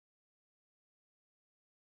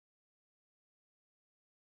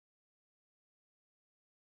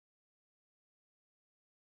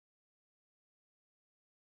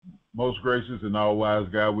Most gracious and all-wise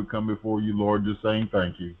God, we come before you, Lord, just saying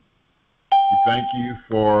thank you. We thank you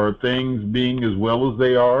for things being as well as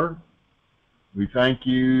they are. We thank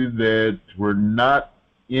you that we're not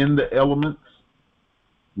in the elements.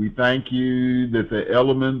 We thank you that the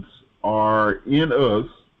elements are in us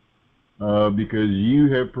because you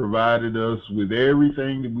have provided us with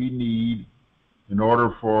everything that we need in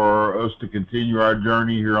order for us to continue our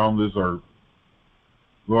journey here on this earth.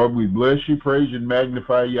 Lord, we bless you, praise you, and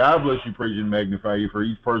magnify you. I bless you, praise you, and magnify you for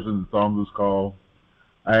each person that's on this call.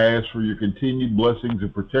 I ask for your continued blessings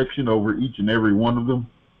and protection over each and every one of them.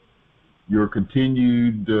 Your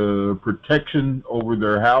continued protection over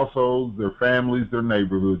their households, their families, their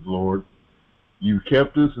neighborhoods, Lord. You've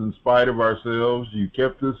kept us in spite of ourselves. You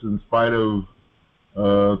kept us in spite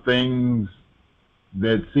of things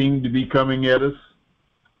that seem to be coming at us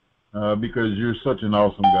because you're such an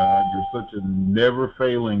awesome God. You're such a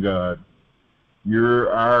never-failing God. You're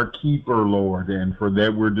our keeper, Lord, and for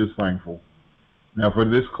that we're just thankful. Now, for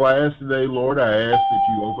this class today, Lord, I ask that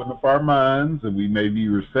you open up our minds and we may be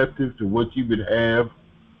receptive to what you would have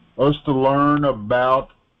us to learn about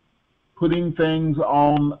putting things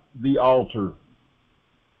on the altar,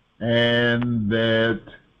 and that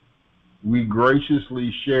we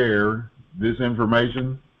graciously share this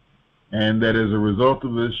information, and that as a result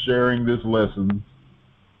of us sharing this lesson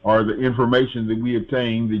or the information that we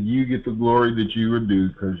obtain, that you get the glory that you are due,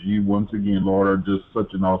 because you, once again, Lord, are just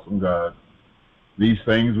such an awesome God. These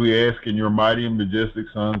things we ask in your mighty and majestic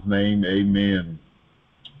Son's name, amen.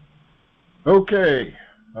 Okay.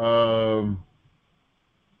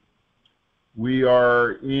 We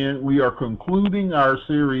are concluding our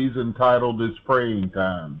series entitled It's Praying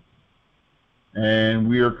Time. And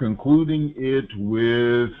we are concluding it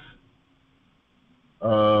with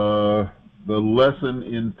the lesson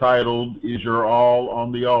entitled, Is Your All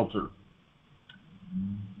on the Altar?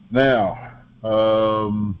 Now,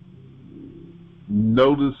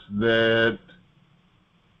 notice that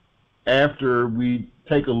after we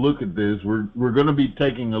take a look at this, we're going to be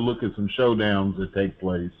taking a look at some showdowns that take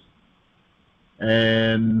place.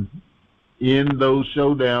 And in those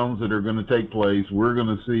showdowns that are going to take place, we're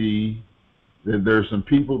going to see that there's some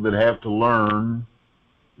people that have to learn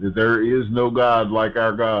that there is no God like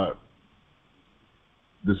our God.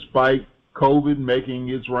 Despite COVID making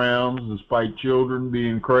its rounds, despite children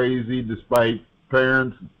being crazy, despite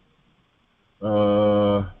parents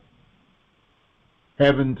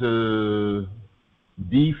having to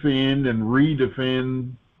defend and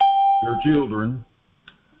redefend their children,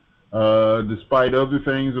 despite other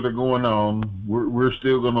things that are going on, we're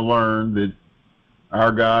still going to learn that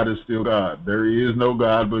our God is still God. There is no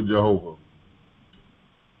God but Jehovah.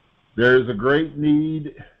 There is a great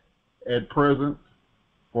need at present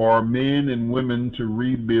for men and women to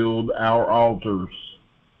rebuild our altars.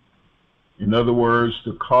 In other words,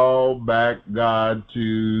 to call back God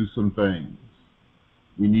to some things.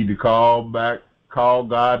 We need to call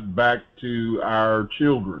God back to our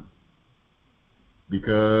children,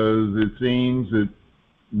 because it seems that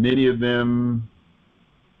many of them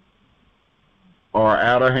are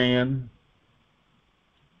out of hand,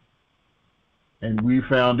 and we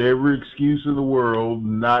found every excuse in the world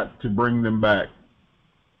not to bring them back.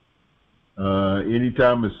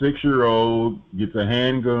 Anytime a 6-year-old gets a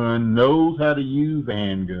handgun, knows how to use the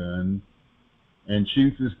handgun, and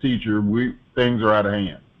shoots his teacher, things are out of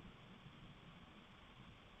hand.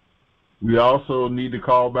 We also need to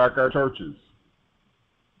call back our churches,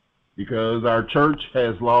 because our church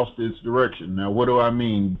has lost its direction. Now, what do I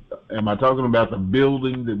mean? Am I talking about the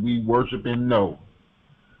building that we worship in? No.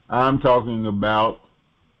 I'm talking about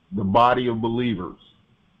the body of believers.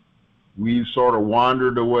 We've sort of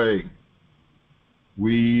wandered away.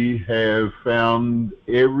 We have found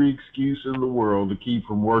every excuse in the world to keep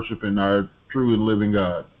from worshiping our true and living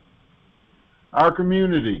God. Our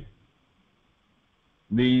community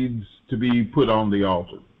needs to be put on the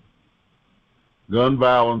altar. Gun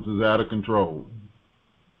violence is out of control.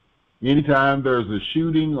 Anytime there's a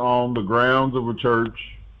shooting on the grounds of a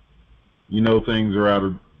church, you know things are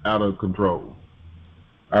out of control.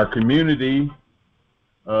 Our community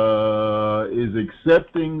is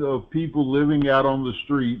accepting of people living out on the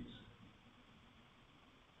streets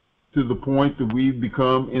to the point that we've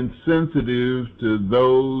become insensitive to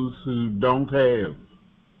those who don't have.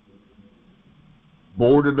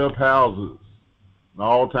 Boarded up houses, an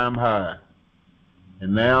all-time high.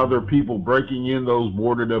 And now there are people breaking in those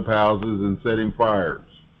boarded up houses and setting fires.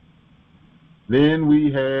 Then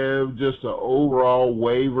we have just an overall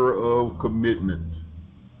waiver of commitment.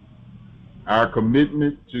 Our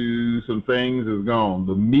commitment to some things is gone.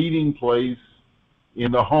 The meeting place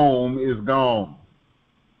in the home is gone.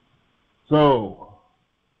 So,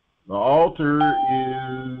 the altar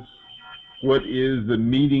is what is the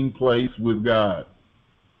meeting place with God.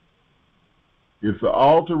 If the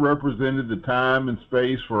altar represented the time and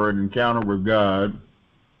space for an encounter with God,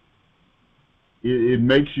 it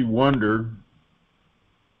makes you wonder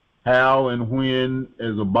how and when,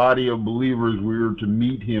 as a body of believers, we are to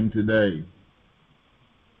meet Him today.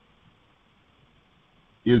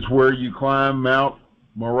 It's where you climb Mount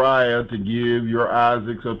Moriah to give your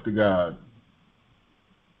Isaacs up to God.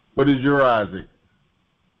 What is your Isaac?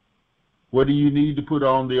 What do you need to put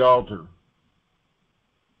on the altar?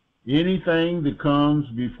 Anything that comes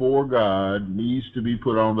before God needs to be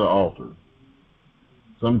put on the altar.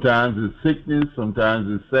 Sometimes it's sickness, sometimes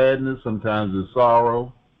it's sadness, sometimes it's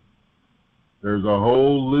sorrow. There's a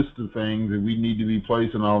whole list of things that we need to be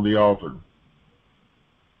placing on the altar.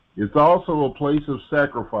 It's also a place of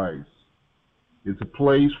sacrifice. It's a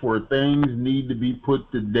place where things need to be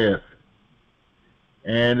put to death.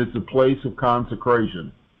 And it's a place of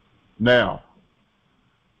consecration. Now,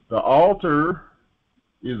 the altar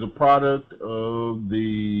is a product of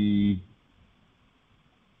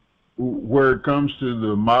where it comes to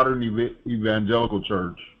the modern evangelical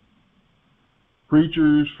church.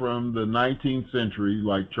 Preachers from the 19th century,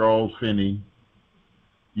 like Charles Finney,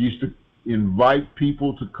 used to invite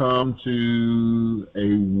people to come to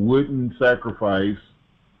a wooden sacrifice,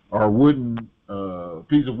 or wooden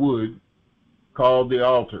piece of wood called the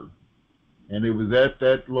altar. And it was at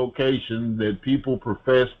that location that people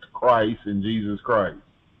professed Christ in Jesus Christ.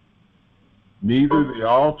 Neither the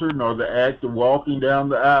altar nor the act of walking down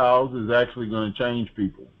the aisles is actually going to change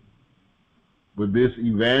people. But this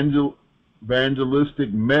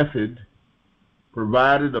evangelistic method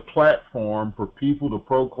provided a platform for people to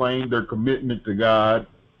proclaim their commitment to God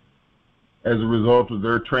as a result of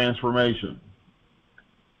their transformation.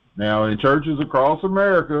 Now, in churches across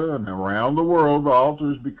America and around the world, the altar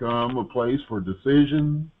has become a place for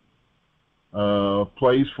decision, a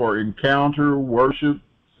place for encounter, worship,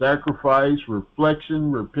 sacrifice,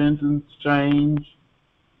 reflection, repentance, change,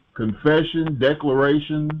 confession,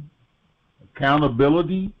 declaration,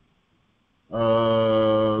 accountability,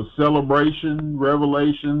 celebration,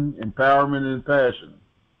 revelation, empowerment, and passion.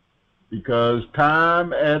 Because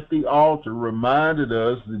time at the altar reminded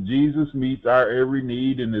us that Jesus meets our every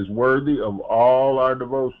need and is worthy of all our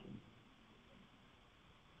devotion.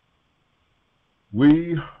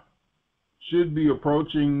 We should be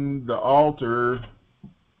approaching the altar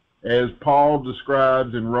as Paul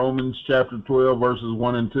describes in Romans chapter 12, verses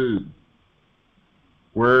 1 and 2,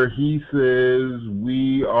 where he says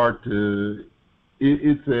we are to,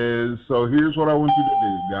 it says, so here's what I want you to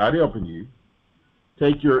do, God helping you.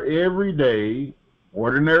 Take your everyday,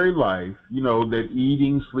 ordinary life, that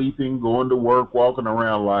eating, sleeping, going to work, walking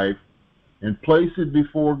around life, and place it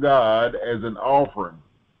before God as an offering.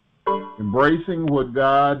 Embracing what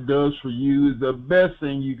God does for you is the best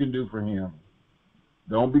thing you can do for Him.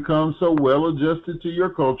 Don't become so well adjusted to your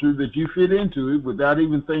culture that you fit into it without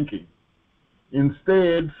even thinking.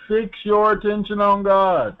 Instead, fix your attention on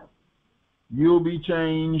God. You'll be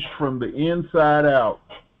changed from the inside out.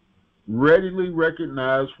 Readily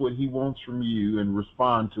recognize what He wants from you and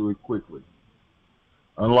respond to it quickly.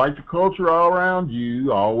 Unlike the culture all around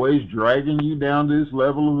you, always dragging you down to this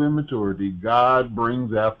level of immaturity, God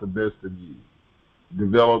brings out the best of you,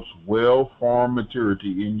 develops well-formed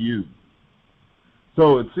maturity in you.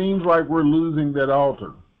 So it seems like we're losing that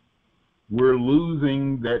altar. We're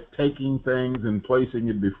losing that taking things and placing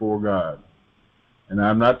it before God. And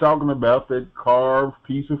I'm not talking about that carved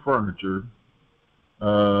piece of furniture.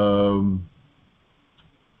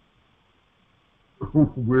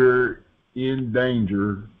 We're in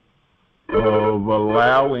danger of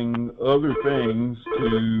allowing other things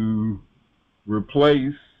to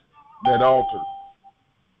replace that altar.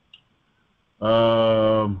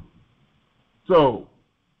 So,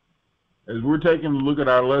 as we're taking a look at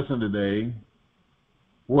our lesson today,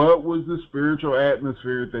 what was the spiritual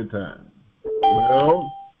atmosphere at that time?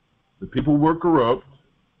 Well, the people were corrupt.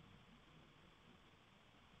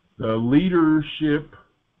 The leadership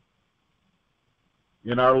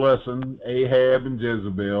in our lesson, Ahab and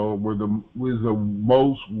Jezebel, was the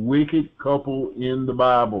most wicked couple in the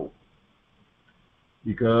Bible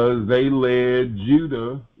because they led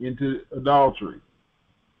Judah into adultery.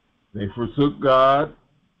 They forsook God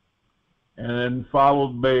and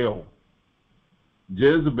followed Baal.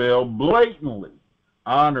 Jezebel blatantly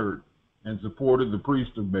honored and supported the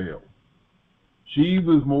priest of Baal. She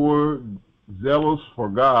was more zealous for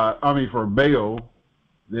Baal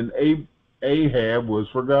than Ahab was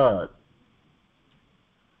for God.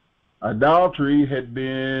 Idolatry had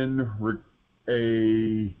been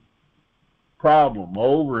a problem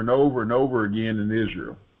over and over and over again in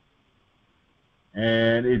Israel.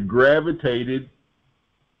 And it gravitated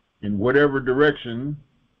in whatever direction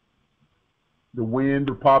the wind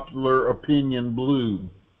of popular opinion blew.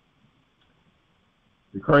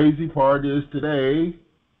 The crazy part is today,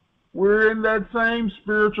 we're in that same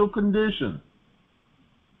spiritual condition.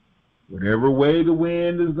 Whatever way the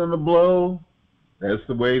wind is going to blow, that's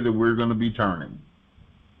the way that we're going to be turning.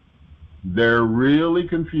 They're really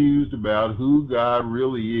confused about who God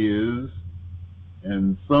really is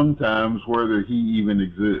and sometimes whether he even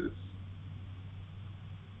exists.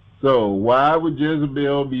 So why would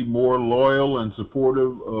Jezebel be more loyal and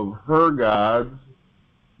supportive of her gods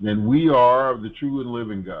than we are of the true and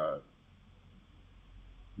living God?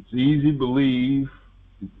 It's easier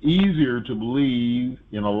to believe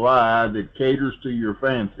in a lie that caters to your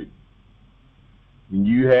fancy. When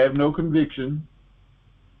you have no conviction,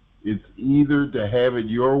 it's either to have it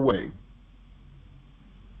your way.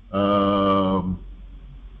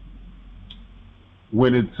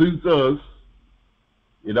 When it suits us,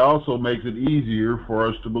 it also makes it easier for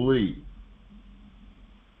us to believe.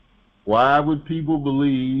 Why would people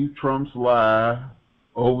believe Trump's lie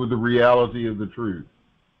over the reality of the truth?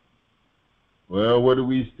 Well, what do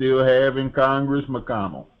we still have in Congress?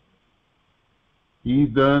 McConnell. He's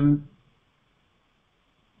done,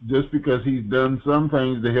 just because he's done some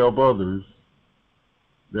things to help others,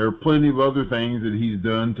 there are plenty of other things that he's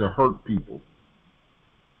done to hurt people.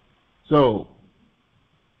 So,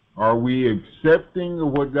 are we accepting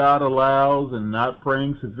of what God allows and not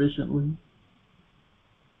praying sufficiently?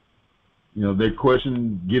 You know, that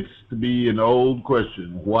question gets to be an old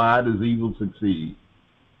question. Why does evil succeed?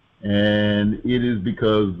 And it is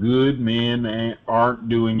because good men aren't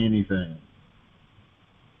doing anything.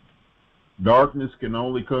 Darkness can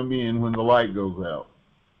only come in when the light goes out.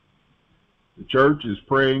 The church is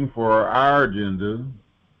praying for our agenda,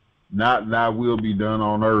 not thy will be done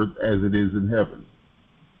on earth as it is in heaven.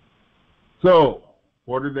 So,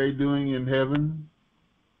 what are they doing in heaven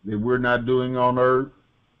that we're not doing on earth?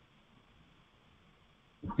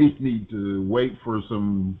 We need to wait for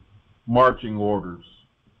some marching orders,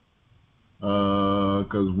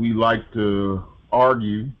 because we like to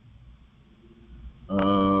argue.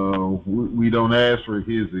 We don't ask for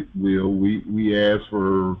his will. We ask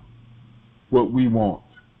for what we want.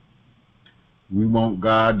 We want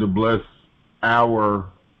God to bless our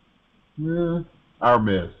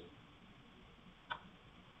mess.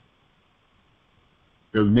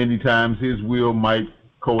 Because many times his will might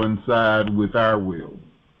coincide with our will.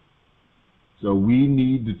 So we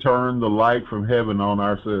need to turn the light from heaven on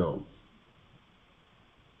ourselves.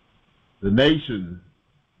 The nation,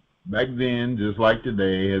 back then, just like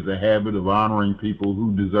today, has a habit of honoring people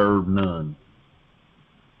who deserve none.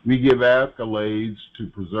 We give accolades to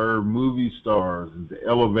preserve movie stars and to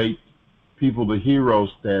elevate people to hero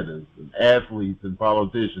status, and athletes and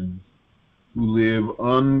politicians who live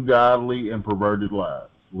ungodly and perverted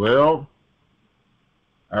lives. Well,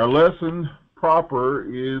 our lesson proper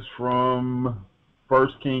is from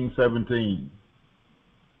 1 Kings 17.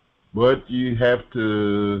 But you have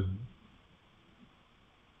to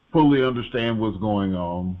fully understand what's going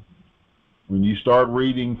on. When you start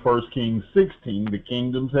reading 1 Kings 16, the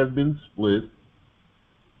kingdoms have been split.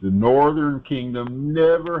 The northern kingdom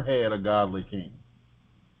never had a godly king.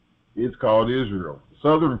 It's called Israel. The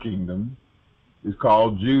southern kingdom is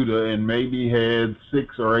called Judah and maybe had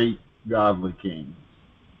 6 or 8 godly kings.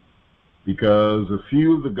 Because a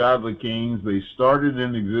few of the godly kings, they started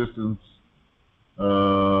in existence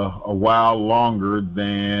a while longer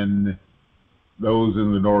than those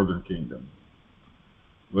in the northern kingdom.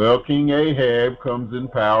 Well, King Ahab comes in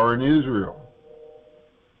power in Israel.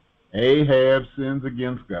 Ahab sins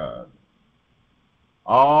against God.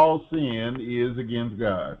 All sin is against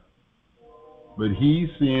God. But he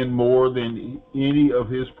sinned more than any of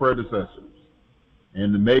his predecessors.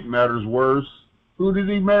 And to make matters worse, who did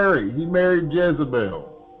he marry? He married Jezebel.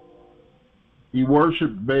 He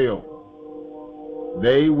worshipped Baal.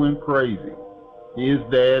 They went crazy. His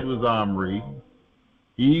dad was Omri.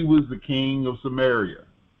 He was the king of Samaria.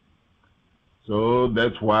 So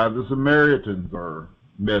that's why the Samaritans are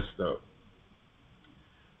messed up.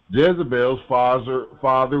 Jezebel's father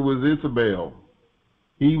was Isabel.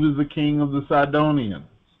 He was the king of the Sidonians,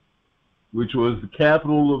 which was the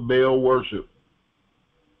capital of Baal worship.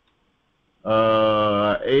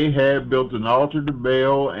 Ahab built an altar to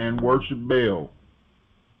Baal and worshipped Baal.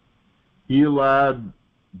 He allowed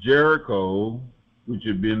Jericho, which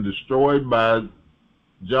had been destroyed by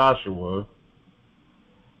Joshua.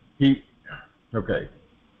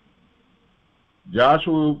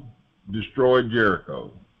 Joshua destroyed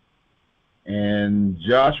Jericho, And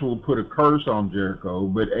Joshua put a curse on Jericho,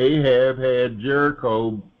 but Ahab had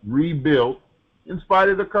Jericho rebuilt in spite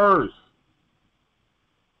of the curse.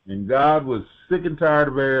 And God was sick and tired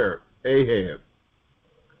of Ahab.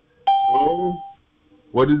 So,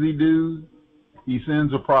 what does he do? He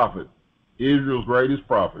sends a prophet, Israel's greatest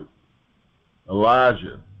prophet,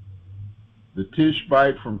 Elijah, the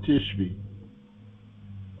Tishbite from Tishbe.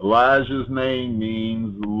 Elijah's name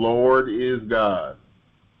means the Lord is God.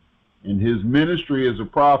 And his ministry as a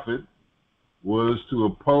prophet was to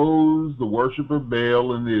oppose the worship of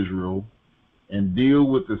Baal in Israel and deal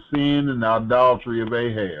with the sin and idolatry of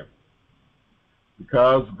Ahab.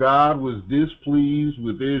 Because God was displeased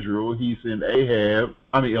with Israel, he sent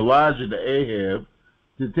Elijah to Ahab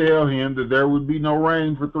to tell him that there would be no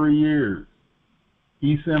rain for 3 years.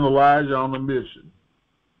 He sent Elijah on a mission.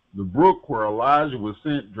 The brook where Elijah was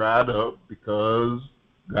sent dried up because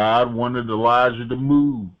God wanted Elijah to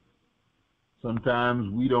move.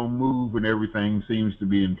 Sometimes we don't move when everything seems to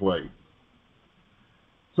be in place.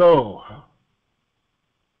 So,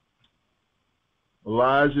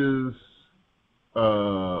 Elijah's,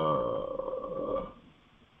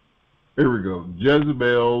 here we go,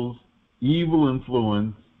 Jezebel's evil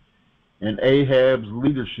influence and Ahab's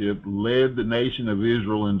leadership led the nation of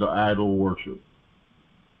Israel into idol worship.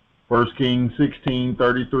 1 Kings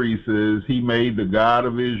 16:33 says, he made the God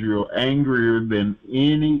of Israel angrier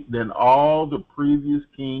than all the previous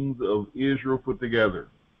kings of Israel put together.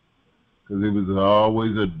 Because it was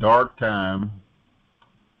always a dark time,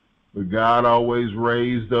 but God always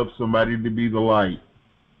raised up somebody to be the light.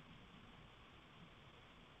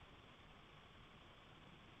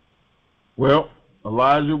 Well, I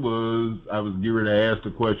was getting ready to ask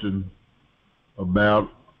the question about,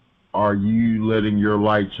 are you letting your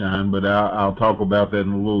light shine? But I'll talk about that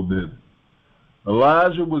in a little bit.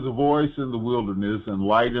 Elijah was a voice in the wilderness and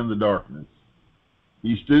light in the darkness.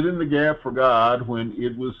 He stood in the gap for God when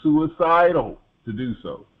it was suicidal to do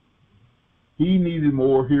so. He needed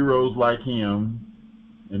more heroes like him,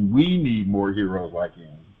 and we need more heroes like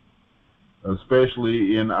him,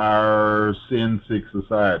 especially in our sin-sick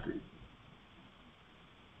society.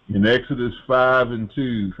 In Exodus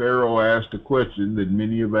 5:2, Pharaoh asked a question that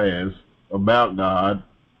many have asked about God,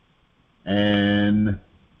 and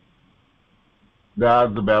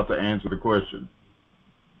God's about to answer the question.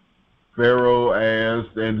 Pharaoh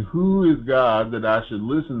asked, and who is God that I should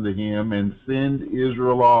listen to him and send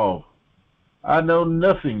Israel off? I know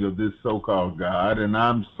nothing of this so-called God, and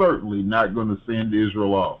I'm certainly not going to send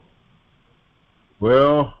Israel off.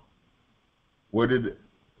 Well, what did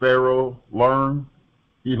Pharaoh learn?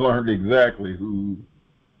 He learned exactly who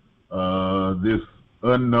this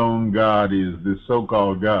unknown God is, this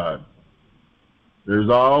so-called God.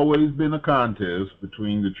 There's always been a contest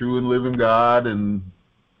between the true and living God and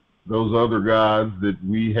those other gods that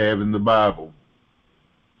we have in the Bible.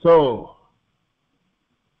 So,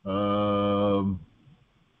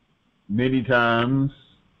 many times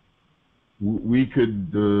we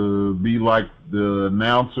could be like the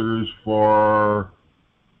announcers for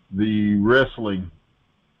the wrestling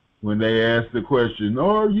when they ask the question,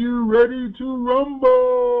 are you ready to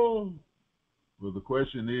rumble? Well, the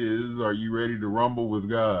question is, are you ready to rumble with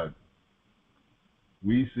God?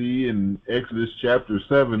 We see in Exodus chapter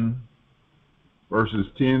 7, verses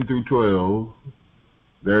 10 through 12,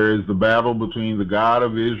 there is the battle between the God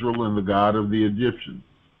of Israel and the God of the Egyptians.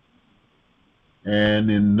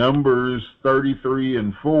 And in Numbers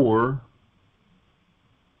 33:4,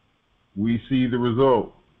 we see the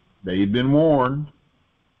result. They'd been warned,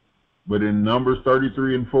 but in Numbers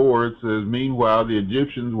 33:4, it says, meanwhile, the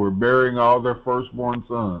Egyptians were burying all their firstborn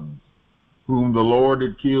sons, whom the Lord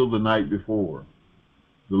had killed the night before.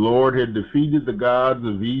 The Lord had defeated the gods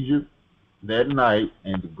of Egypt that night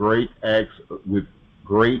and with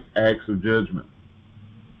great acts of judgment.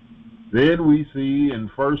 Then we see in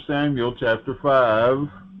 1 Samuel chapter 5,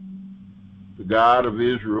 the God of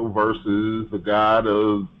Israel versus the God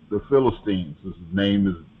of the Philistines. His name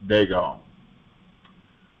is Dagon.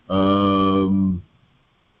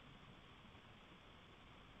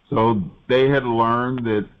 So they had learned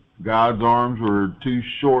that God's arms were too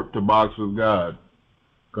short to box with God.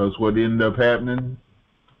 Because what ended up happening,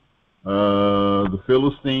 the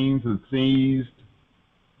Philistines had seized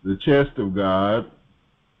the chest of God.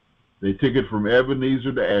 They took it from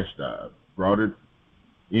Ebenezer to Ashdod, brought it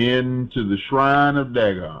into the shrine of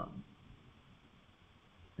Dagon,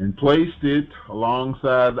 and placed it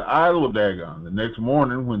alongside the idol of Dagon. The next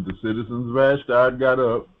morning, when the citizens of Ashdod got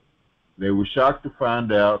up, they were shocked to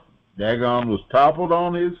find out Dagon was toppled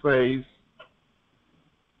on his face,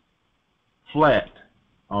 flat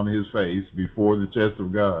on his face before the chest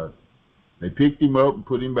of God. They picked him up and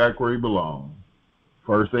put him back where he belonged.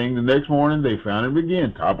 First thing the next morning, they found him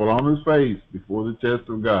again, toppled on his face before the chest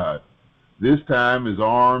of God. This time his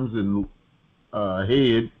arms and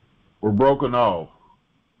head were broken off,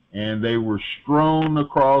 and they were strewn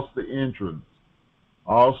across the entrance.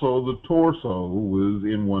 Also, the torso was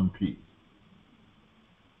in one piece.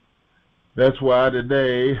 That's why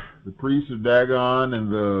today the priests of Dagon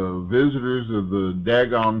and the visitors of the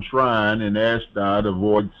Dagon shrine in Ashdod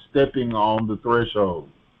avoid stepping on the threshold.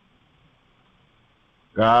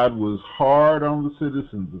 God was hard on the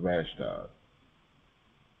citizens of Ashdod.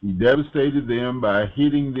 He devastated them by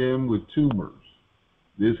hitting them with tumors.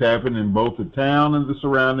 This happened in both the town and the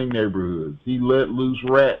surrounding neighborhoods. He let loose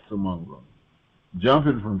rats among them,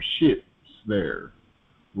 jumping from ships there.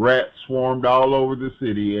 Rats swarmed all over the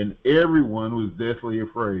city, and everyone was deathly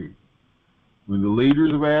afraid. When the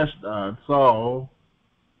leaders of Ashdod saw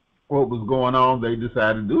what was going on, they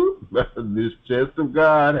decided, this chest of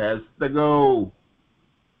God has to go.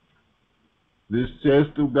 This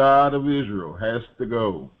chest of God of Israel has to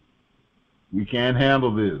go. We can't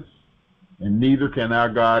handle this, and neither can our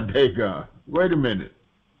God, Dagon. Wait a minute.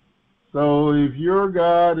 So if your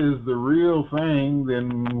God is the real thing,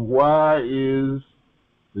 then why is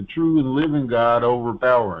the true and living God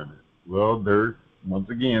overpowering it? Well, once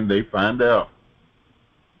again, they find out.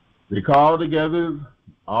 They called together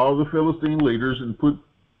all the Philistine leaders and put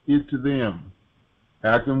it to them.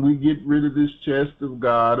 How can we get rid of this chest of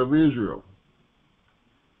God of Israel?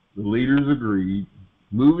 The leaders agreed,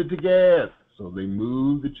 move it to Gath. So they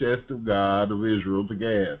moved the chest of God of Israel to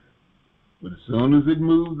Gath. But as soon as it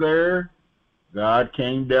moved there, God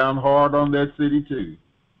came down hard on that city too.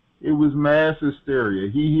 It was mass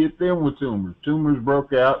hysteria. He hit them with tumors. Tumors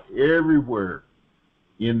broke out everywhere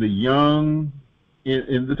in the young,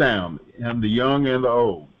 in the town, and the young and the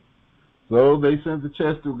old. So they sent the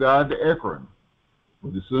chest of God to Ekron.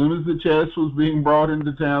 But as soon as the chest was being brought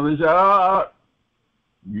into town, they said,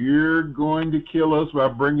 you're going to kill us by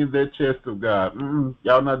bringing that chest of God.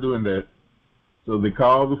 Y'all not doing that. So they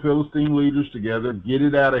called the Philistine leaders together, get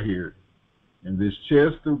it out of here. And this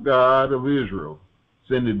chest of God of Israel,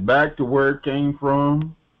 send it back to where it came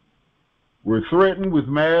from. We're threatened with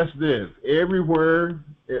mass death. Everywhere,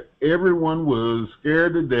 everyone was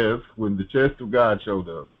scared to death when the chest of God showed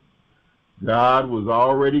up. God was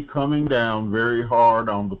already coming down very hard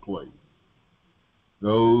on the place.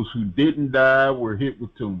 Those who didn't die were hit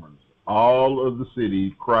with tumors. All of the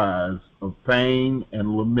city's cries of pain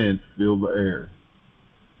and lament filled the air.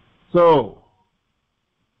 So,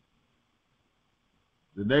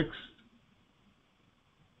 the next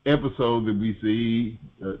episode that we see,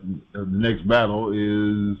 the next battle,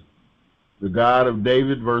 is the God of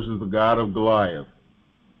David versus the God of Goliath.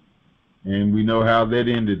 And we know how that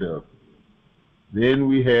ended up. Then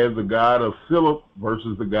we have the God of Philip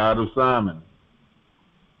versus the God of Simon.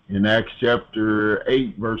 In Acts chapter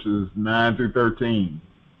 8, verses 9 through 13,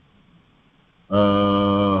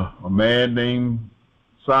 a man named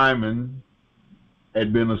Simon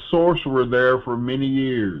had been a sorcerer there for many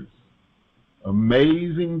years,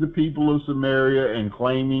 amazing the people of Samaria and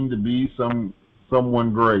claiming to be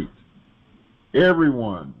someone great.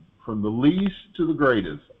 Everyone, from the least to the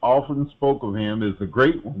greatest, often spoke of him as the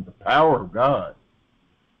great one, the power of God.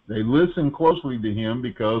 They listened closely to him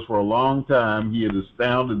because for a long time he had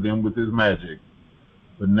astounded them with his magic.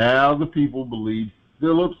 But now the people believed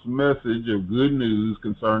Philip's message of good news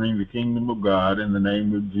concerning the kingdom of God in the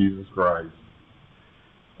name of Jesus Christ.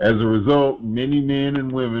 As a result, many men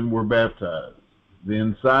and women were baptized.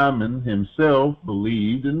 Then Simon himself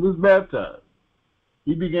believed and was baptized.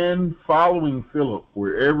 He began following Philip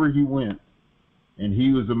wherever he went, and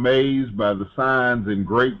he was amazed by the signs and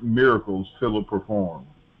great miracles Philip performed.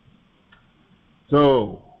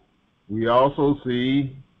 So, we also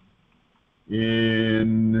see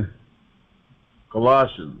in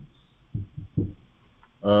Colossians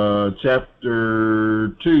chapter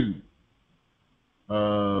 2,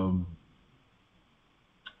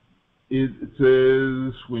 it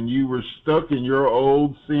says, when you were stuck in your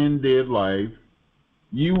old sin-dead life,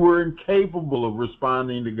 you were incapable of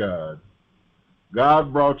responding to God.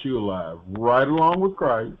 God brought you alive right along with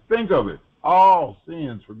Christ. Think of it, all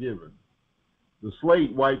sins forgiven. The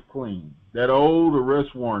slate wiped clean, that old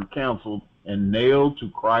arrest warrant canceled and nailed to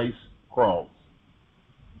Christ's cross.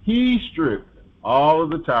 He stripped all of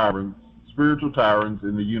the tyrants, spiritual tyrants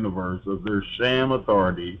in the universe, of their sham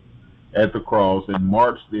authority at the cross and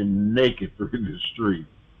marched them naked through the street.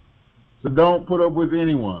 So don't put up with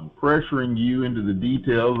anyone pressuring you into the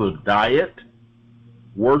details of diet,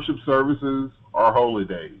 worship services, or holy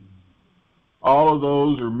days. All of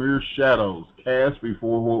those are mere shadows cast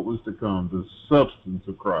before what was to come, the substance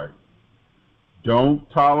of Christ. Don't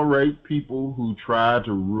tolerate people who try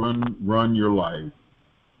to run your life,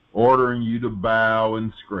 ordering you to bow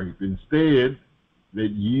and scrape. Instead,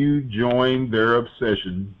 that you join their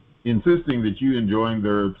obsession, insisting that you join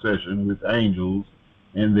their obsession with angels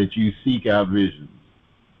and that you seek out visions.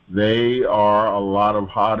 They are a lot of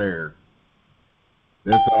hot air.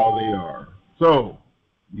 That's all they are. So,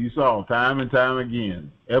 you saw time and time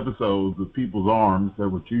again episodes of people's arms that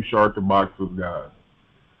were too short to box with God.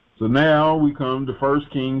 So now we come to 1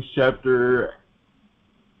 Kings chapter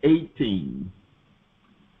 18.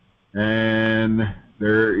 And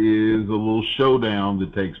there is a little showdown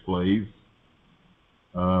that takes place.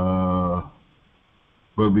 But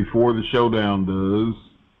before the showdown does,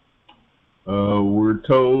 we're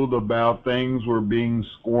told about things were being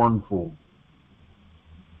scornful.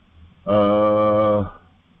 I'm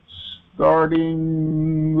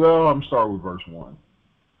starting with verse 1.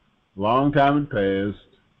 Long time had passed.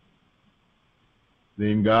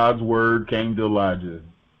 Then God's word came to Elijah.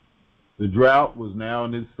 The drought was now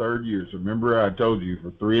in its third year. So remember, I told you,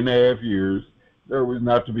 for 3.5 years, there was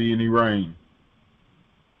not to be any rain.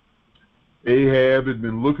 Ahab had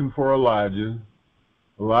been looking for Elijah.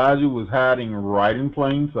 Elijah was hiding right in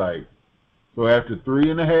plain sight. So after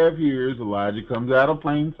 3.5 years, Elijah comes out of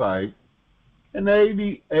plain sight, and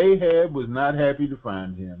Ahab was not happy to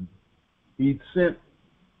find him. He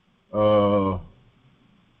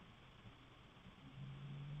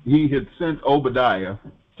had sent Obadiah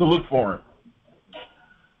to look for him.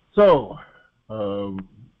 So,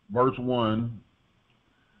 verse 1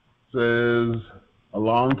 says, a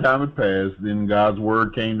long time had passed, then God's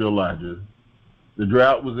word came to Elijah. The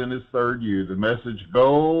drought was in its third year. The message,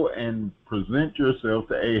 go and present yourself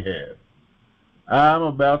to Ahab. I'm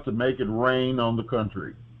about to make it rain on the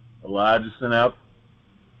country. Elijah set out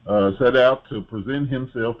to present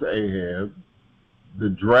himself to Ahab. The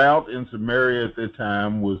drought in Samaria at that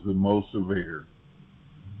time was the most severe.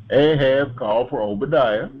 Ahab called for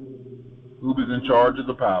Obadiah, who was in charge of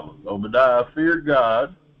the palace. Obadiah feared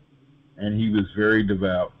God, and he was very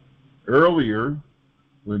devout. Earlier,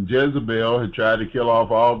 when Jezebel had tried to kill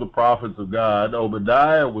off all the prophets of God,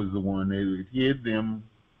 Obadiah was the one that hid them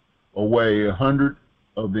away, 100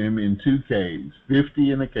 of them in 2 caves,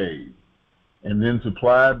 50 in a cave, and then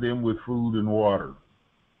supplied them with food and water.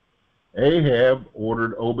 Ahab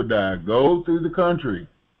ordered Obadiah, go through the country,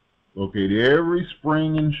 locate every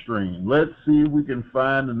spring and stream. Let's see if we can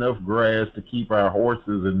find enough grass to keep our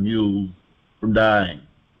horses and mules from dying.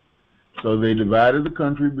 So they divided the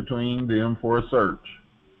country between them for a search.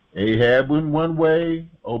 Ahab went one way,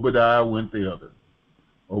 Obadiah went the other.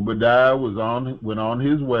 Obadiah went on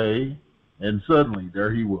his way, and suddenly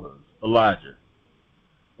there he was, Elijah.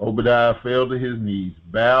 Obadiah fell to his knees,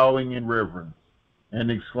 bowing in reverence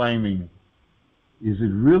and exclaiming, is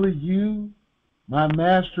it really you, my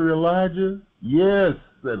master Elijah? Yes,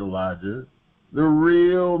 said Elijah, the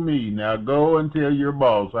real me. Now go and tell your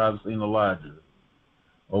boss I've seen Elijah.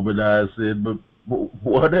 Obadiah said, but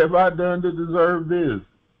what have I done to deserve this?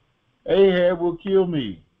 Ahab will kill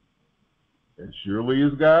me. As surely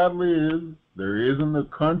as God lives, there isn't a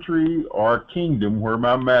country or a kingdom where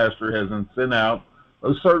my master hasn't sent out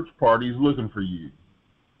a search parties looking for you.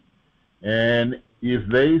 And if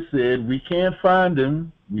they said, we can't find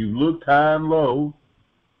him, we've looked high and low,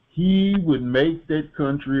 he would make that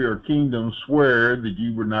country or kingdom swear that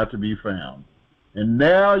you were not to be found. And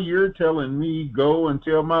now you're telling me, go and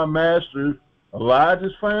tell my master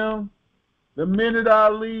Elijah's found? The minute I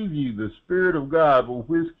leave you, the Spirit of God will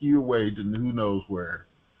whisk you away to who knows where.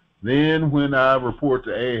 Then when I report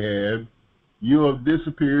to Ahab, you have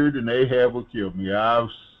disappeared and Ahab will kill me. I've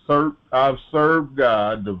served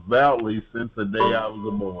God devoutly since the day I was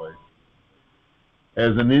a boy.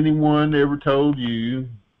 Hasn't anyone ever told you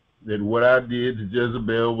that what I did to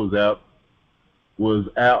Jezebel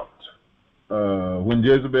when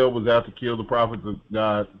Jezebel was out to kill the prophets of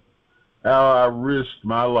God, how I risked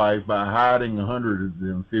my life by hiding 100 of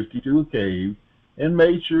them, 50 to a cave, and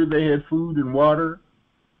made sure they had food and water?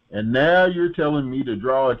 And now you're telling me to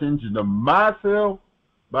draw attention to myself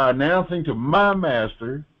by announcing to my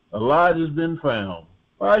master, Elijah's been found.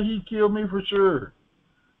 Why, he killed me for sure.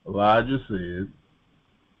 Elijah said,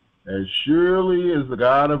 as surely as the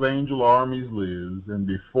God of angel armies lives, and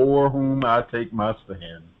before whom I take my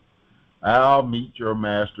stand, I'll meet your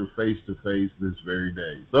master face to face this very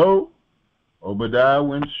day. So Obadiah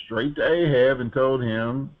went straight to Ahab and told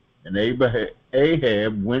him, and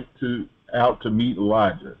Ahab went out to meet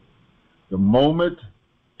Elijah. The moment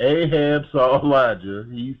Ahab saw Elijah,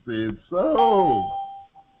 he said, so,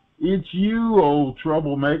 It's you, old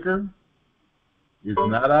troublemaker. It's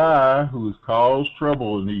not I who has caused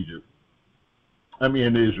trouble in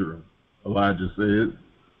in Israel, Elijah said,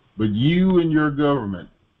 but you and your government.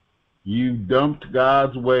 You dumped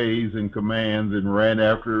God's ways and commands and ran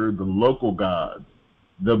after the local gods,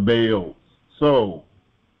 the Baals. So,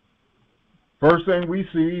 first thing we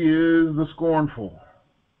see is the scornful.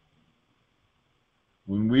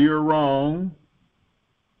 When we are wrong,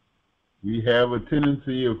 we have a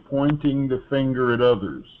tendency of pointing the finger at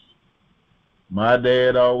others. My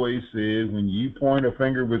dad always said, when you point a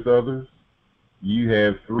finger with others, you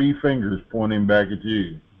have three fingers pointing back at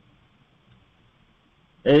you.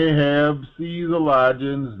 Ahab sees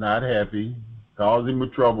Elijah and is not happy, calls him a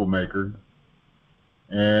troublemaker.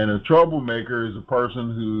 And a troublemaker is a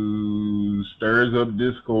person who stirs up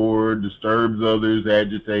discord, disturbs others,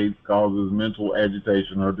 agitates, causes mental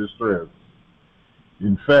agitation or distress.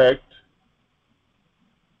 In fact,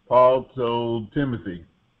 Paul told Timothy,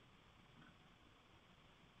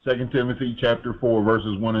 2 Timothy chapter 4,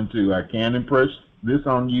 verses 1 and 2, I can't impress this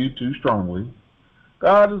on you too strongly.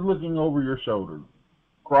 God is looking over your shoulder.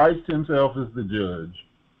 Christ himself is the judge,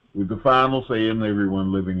 with the final say in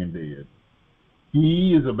everyone living and dead.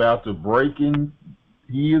 He is about to break into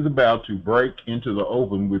the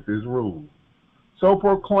open with his rule. So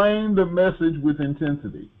proclaim the message with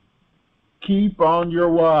intensity. Keep on your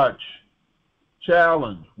watch.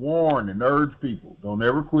 Challenge, warn, and urge people. Don't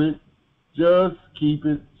ever quit. Just keep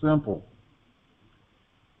it simple.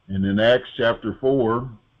 And in Acts chapter 4,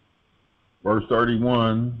 verse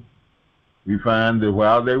 31, we find that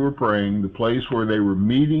while they were praying, the place where they were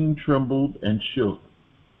meeting trembled and shook.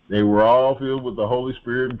 They were all filled with the Holy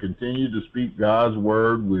Spirit and continued to speak God's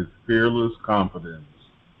word with fearless confidence.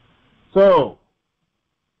 So,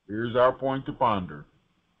 here's our point to ponder.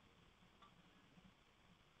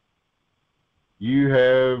 You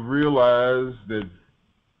have realized that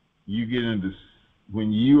you get into,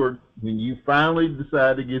 when you finally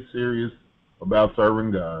decide to get serious about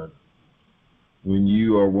serving God, when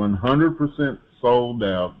you are 100% sold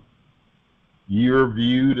out, you're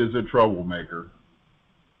viewed as a troublemaker.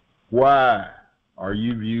 Why are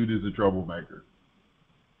you viewed as a troublemaker?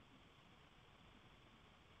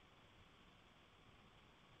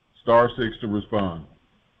 Star 6 to respond.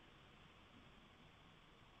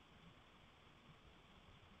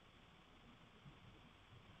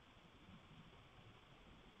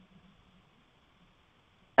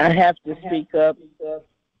 I have to speak up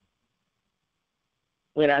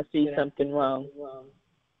when I see something wrong.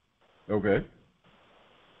 Okay.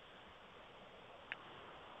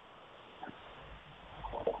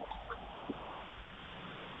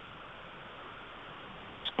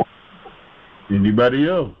 Anybody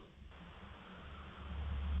else?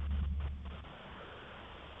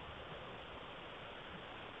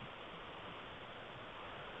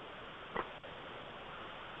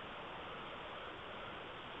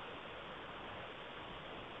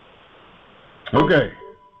 Okay.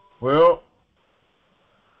 Well,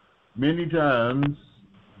 many times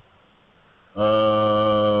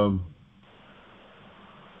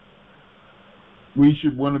we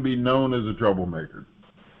should want to be known as a troublemaker,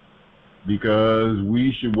 because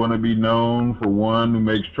we should want to be known for one who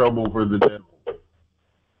makes trouble for the devil.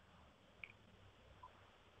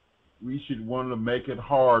 We should want to make it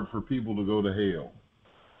hard for people to go to hell.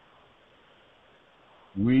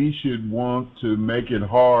 We should want to make it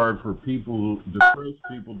hard for depressed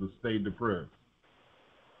people to stay depressed.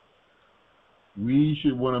 We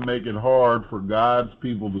should want to make it hard for God's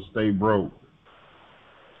people to stay broke.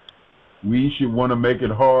 We should want to make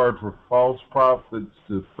it hard for false prophets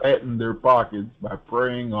to fatten their pockets by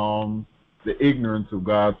preying on the ignorance of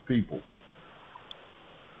God's people.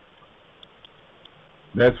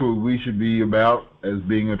 That's what we should be about as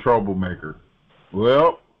being a troublemaker.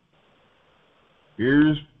 Well,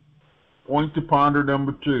 here's point to ponder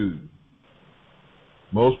number 2.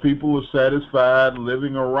 Most people are satisfied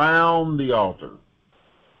living around the altar.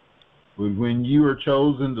 But when you are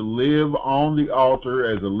chosen to live on the altar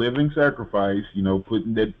as a living sacrifice,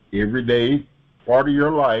 putting that everyday part of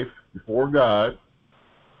your life before God,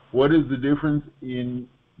 what is the difference to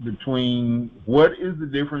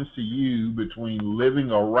you between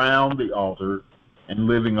living around the altar and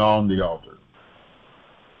living on the altar?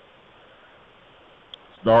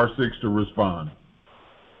 Star 6 to respond.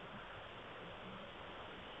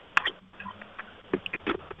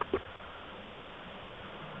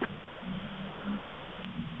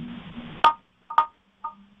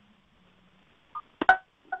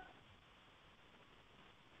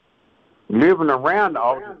 Living around the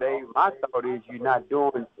altar, Dave, my thought is you're not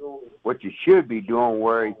doing what you should be doing,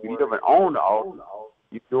 where you're living on the altar.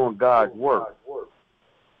 You're doing God's work.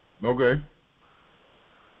 Okay.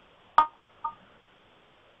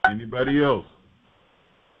 Anybody else?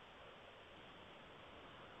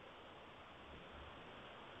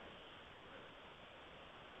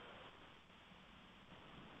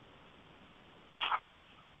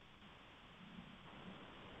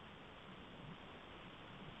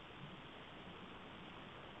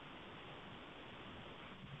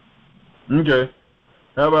 Okay.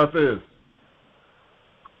 How about this?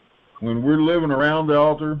 When we're living around the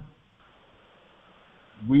altar,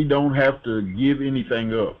 we don't have to give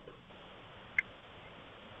anything up.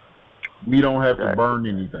 We don't have to burn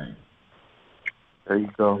anything. There you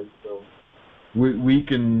go. We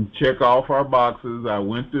can check off our boxes. I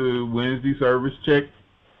went to Wednesday service, check.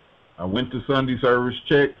 I went to Sunday service,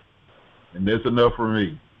 check. And that's enough for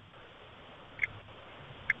me.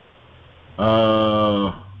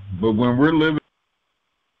 But when we're living,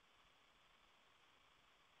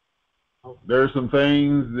 there are some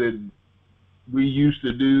things that we used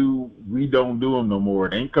to do, we don't do them no more.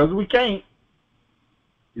 It ain't because we can't.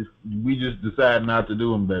 We just decide not to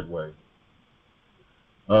do them that way.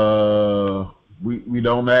 We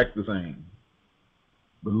don't act the same.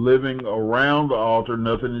 But living around the altar,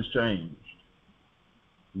 nothing has changed.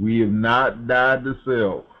 We have not died to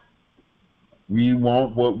self. We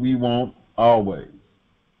want what we want always.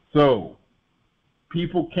 So,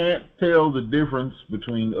 people can't tell the difference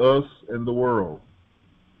between us and the world.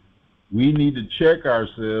 We need to check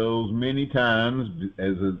ourselves many times,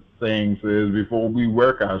 as the saying says, before we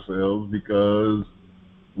work ourselves, because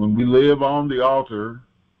when we live on the altar,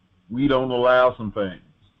 we don't allow some things.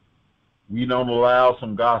 We don't allow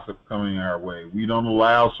some gossip coming our way. We don't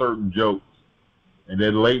allow certain jokes. And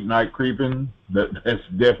that late night creeping, that's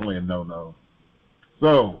definitely a no-no.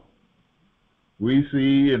 So, we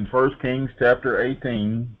see in 1 Kings chapter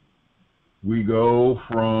 18, we go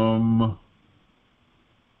from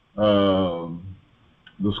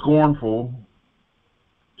the scornful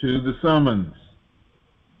to the summons.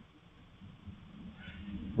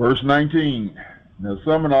 Verse 19, now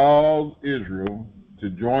summon all Israel to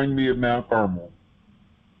join me at Mount Carmel,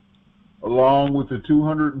 along with the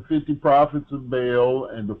 250 prophets of Baal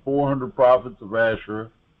and the 400 prophets of Asherah,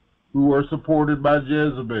 who are supported by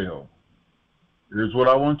Jezebel. Here's what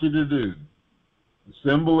I want you to do.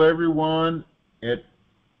 Assemble everyone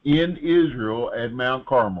in Israel at Mount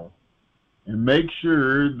Carmel, and make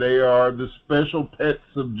sure they are the special pets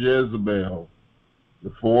of Jezebel,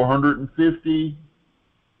 the 450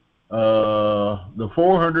 and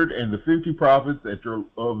the 50 prophets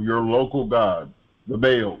of your local gods, the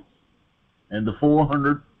Baals, and the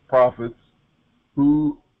 400 prophets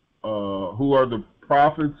who are the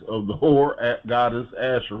prophets of the whore goddess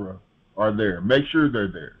Asherah are there. Make sure they're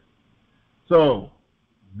there. So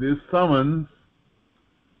this summons,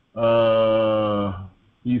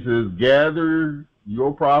 he says, gather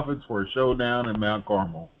your prophets for a showdown at Mount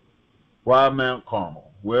Carmel. Why Mount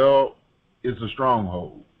Carmel? Well, it's a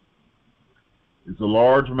stronghold. It's a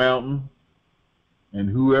large mountain, and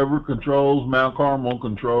whoever controls Mount Carmel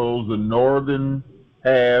controls the northern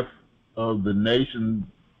half of the nation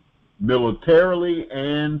militarily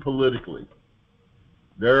and politically.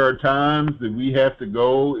 There are times that we have to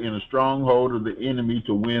go in a stronghold of the enemy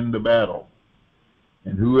to win the battle.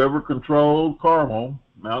 And whoever controls Carmel,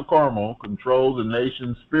 Mount Carmel, controls the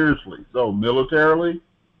nation spiritually. So militarily,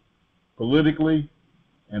 politically,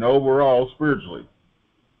 and overall spiritually.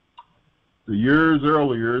 So years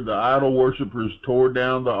earlier, the idol worshippers tore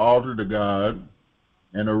down the altar to God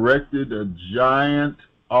and erected a giant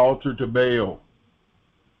altar to Baal.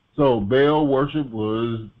 So Baal worship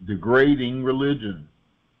was degrading religion.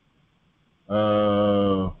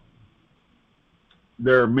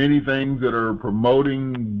 There are many things that are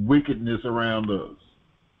promoting wickedness around us.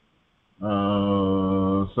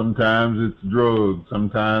 Sometimes it's drugs,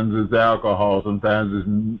 sometimes it's alcohol, sometimes it's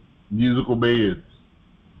musical beds.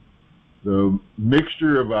 The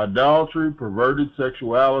mixture of idolatry, perverted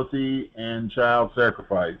sexuality, and child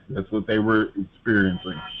sacrifice. That's what they were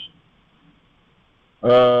experiencing.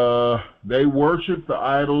 They worshiped the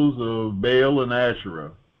idols of Baal and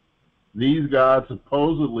Asherah. These gods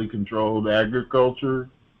supposedly controlled agriculture,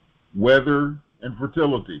 weather, and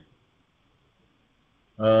fertility.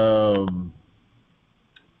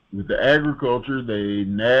 With the agriculture, they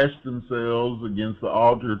gnashed themselves against the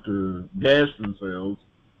altar to gash themselves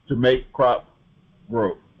to make crop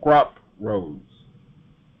rows.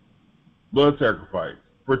 Blood sacrifice.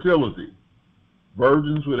 Fertility.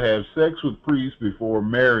 Virgins would have sex with priests before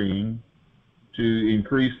marrying to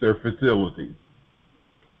increase their fertility.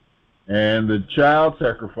 And the child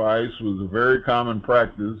sacrifice was a very common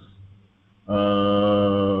practice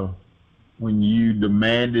when you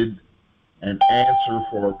demanded an answer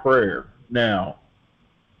for a prayer. Now,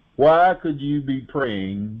 why could you be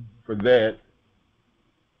praying for that?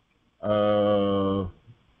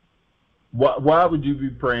 Why would you be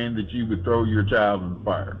praying that you would throw your child in the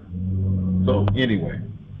fire? So anyway,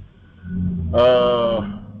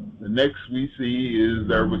 the next we see is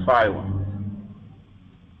there was silence.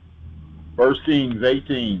 1 Kings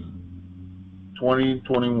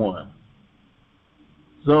 18:20-21.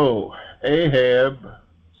 So Ahab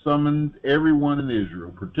summoned everyone in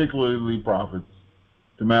Israel, particularly prophets,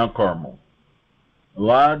 to Mount Carmel.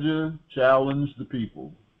 Elijah challenged the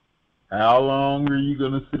people. How long are you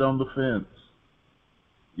going to sit on the fence?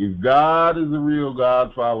 If God is a real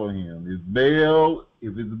God, follow him. If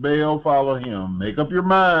it's Baal, follow him. Make up your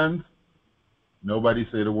minds. Nobody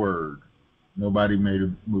said a word. Nobody made a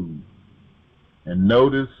move. And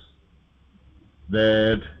notice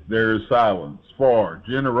that there is silence. For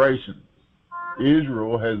generations,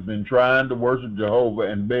 Israel has been trying to worship Jehovah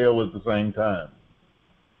and Baal at the same time.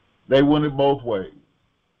 They want it both ways.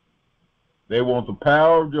 They want the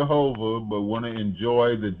power of Jehovah, but want to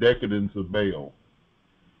enjoy the decadence of Baal.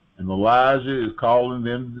 And Elijah is calling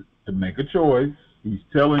them to make a choice. He's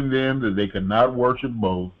telling them that they cannot worship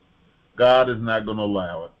both. God is not going to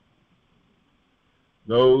allow it.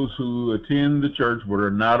 Those who attend the church but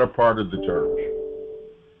are not a part of the church,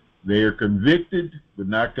 they are convicted but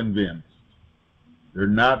not convinced. They're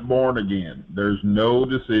not born again. There's no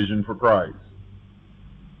decision for Christ.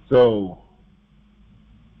 So,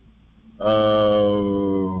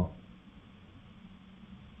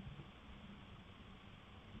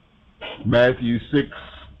 Matthew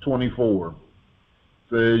 6:24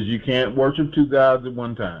 says you can't worship two gods at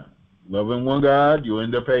one time. Loving one God, you'll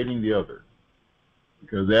end up hating the other.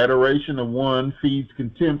 Because adoration of one feeds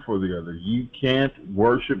contempt for the other. You can't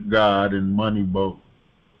worship God and money both.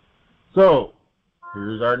 So,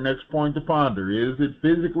 here's our next point to ponder. Is it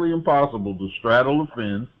physically impossible to straddle a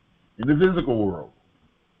fence in the physical world?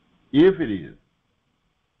 If it is,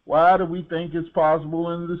 why do we think it's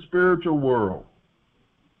possible in the spiritual world?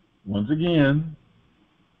 Once again,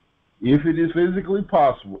 if it is physically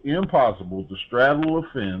impossible to straddle a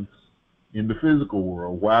fence in the physical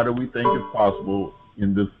world, why do we think it's possible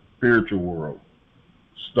in the spiritual world?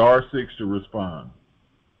 Star 6 to respond.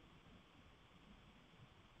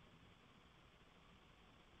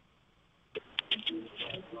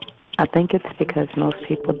 I think it's because most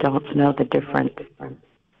people don't know the difference.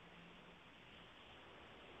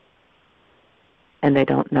 And they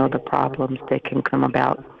don't know the problems that can come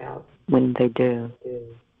about when they do.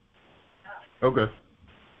 Okay.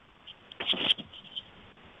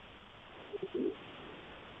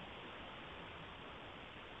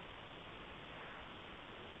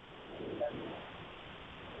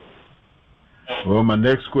 Well, my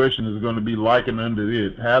next question is going to be likened unto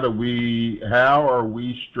it. How are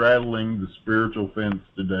we straddling the spiritual fence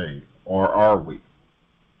today? Or are we?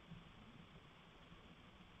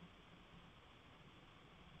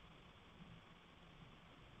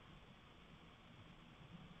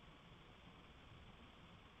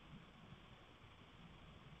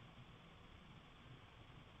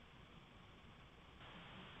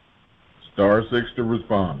 Star 6 to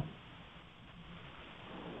respond.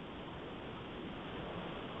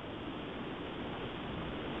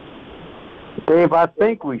 Dave, I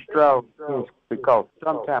think we struggle because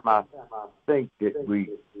sometimes I think that we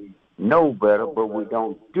know better, but we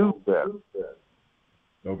don't do better.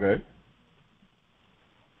 Okay.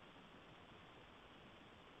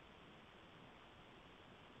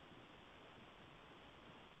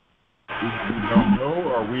 We don't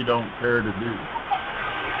know or we don't care to do?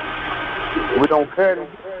 We don't care to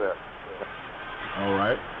do better. All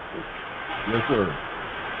right. Yes, sir.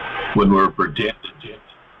 When we're pretending,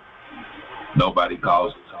 nobody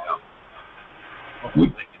calls us out. We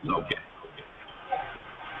think it's okay.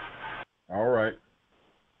 All right.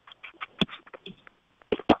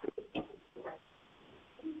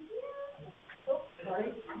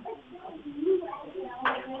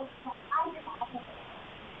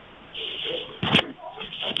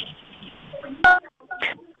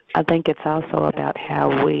 I think it's also about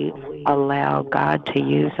how we allow God to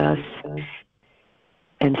use us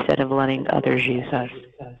instead of letting others use us.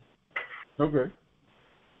 Okay.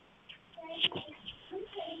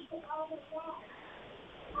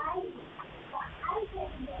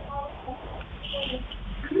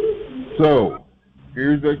 So,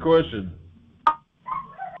 here's the question. Does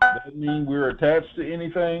that mean we're attached to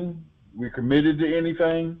anything? We're committed to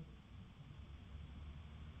anything?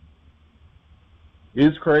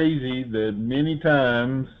 It's crazy that many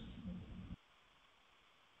times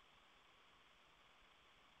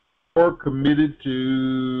more committed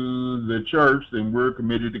to the church than we're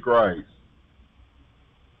committed to Christ.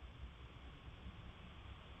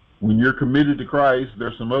 When you're committed to Christ,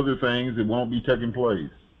 there's some other things that won't be taking place,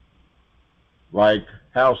 like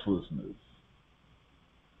houselessness,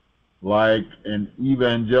 like an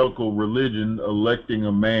evangelical religion electing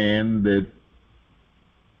a man that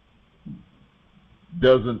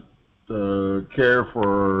doesn't care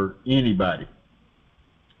for anybody.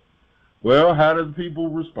 Well, how do the people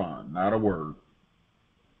respond? Not a word.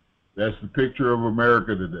 That's the picture of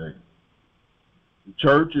America today. The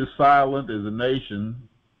church is silent as a nation,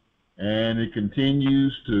 and it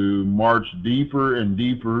continues to march deeper and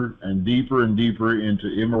deeper and deeper and deeper into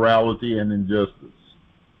immorality and injustice.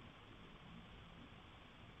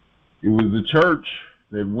 It was the church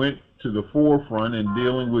that went to the forefront in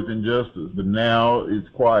dealing with injustice, but now it's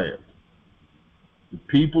quiet. The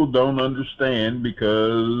people don't understand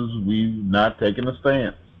because we've not taken a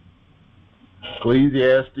stance.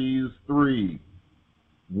 Ecclesiastes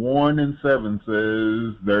 3:1-7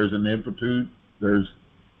 says there's an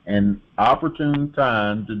opportune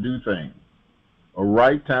time to do things, a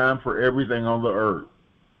right time for everything on the earth,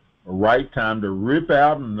 a right time to rip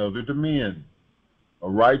out and another to mend, a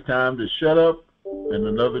right time to shut up and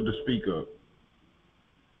another to speak up.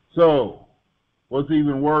 So, what's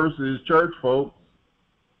even worse is church folks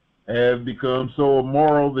have become so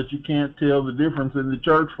immoral that you can't tell the difference in the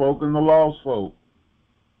church folk and the lost folk.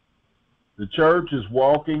 The church is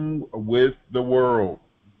walking with the world.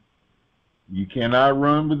 You cannot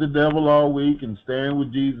run with the devil all week and stand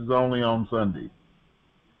with Jesus only on Sunday.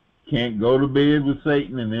 Can't go to bed with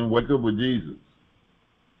Satan and then wake up with Jesus.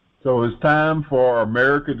 So it's time for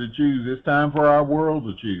America to choose. It's time for our world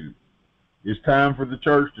to choose. It's time for the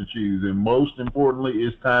church to choose. And most importantly,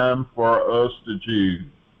 it's time for us to choose.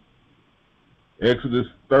 Exodus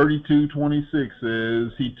 32:26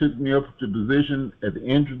 says, he took me up to position at the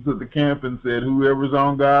entrance of the camp and said, whoever's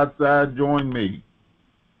on God's side, join me.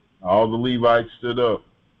 All the Levites stood up.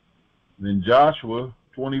 Then Joshua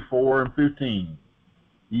 24:15,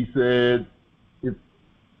 he said, if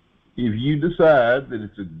you decide that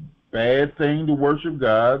it's a bad thing to worship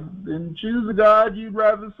God, then choose a God you'd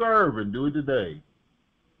rather serve and do it today.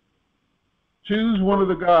 Choose one of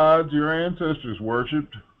the gods your ancestors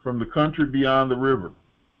worshipped from the country beyond the river,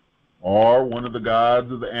 or one of the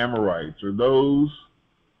gods of the Amorites, or those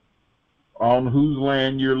on whose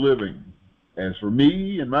land you're living. As for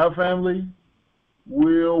me and my family,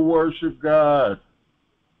 we'll worship God,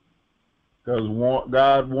 because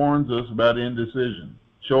God warns us about indecision.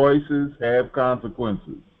 Choices have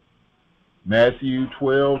consequences. Matthew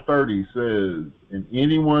 12:30 says, and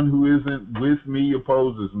anyone who isn't with me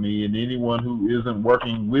opposes me, and anyone who isn't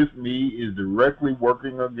working with me is directly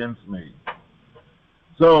working against me.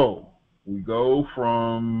 So, we go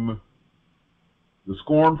from the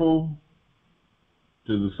scornful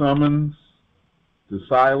to the summons to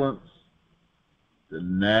silence to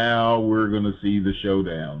now we're going to see the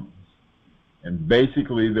showdowns. And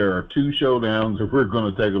basically there are two showdowns that we're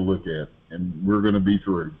going to take a look at, and we're going to be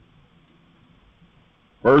through.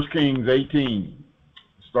 1 Kings 18,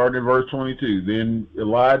 starting in verse 22. Then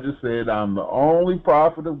Elijah said, I'm the only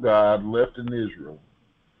prophet of God left in Israel,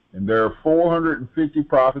 and there are 450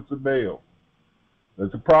 prophets of Baal.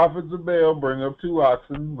 Let the prophets of Baal bring up 2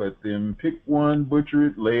 oxen, let them pick one, butcher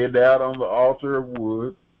it, lay it out on the altar of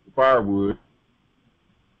wood, firewood,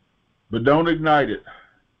 but don't ignite it.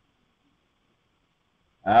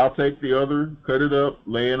 I'll take the other, cut it up,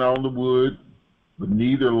 lay it on the wood, but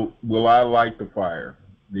neither will I light the fire.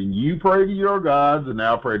 Then you pray to your gods, and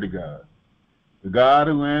I'll pray to God. The God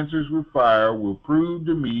who answers with fire will prove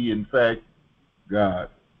to me, in fact, God.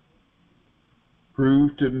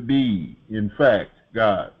 Prove to be, in fact,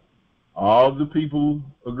 God. All the people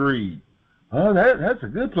agreed. Oh, that's a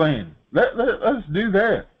good plan. Let's do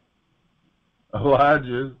that.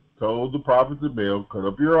 Elijah told the prophets of Baal, cut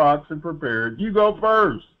up your ox and prepare it. You go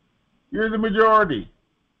first. You're the majority.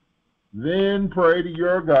 Then pray to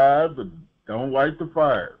your God, but don't light the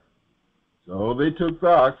fire. So they took the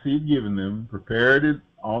ox he had given them, prepared it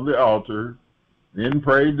on the altar, then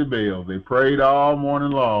prayed to Baal. They prayed all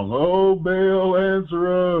morning long. Oh, Baal,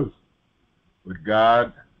 answer us. But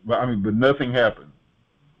nothing happened.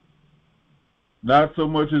 Not so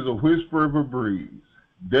much as a whisper of a breeze.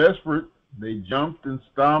 Desperate, they jumped and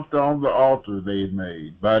stomped on the altar they had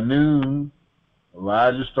made. By noon,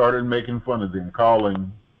 Elijah started making fun of them,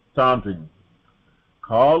 taunting.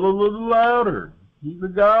 Call a little louder. He's a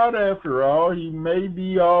god after all. He may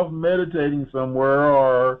be off meditating somewhere,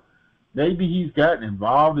 or maybe he's gotten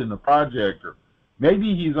involved in a project, or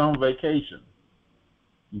maybe he's on vacation.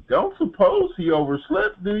 You don't suppose he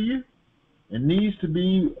overslept, do you? And needs to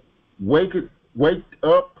be waked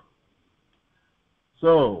up.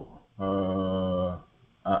 So,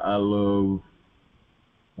 I love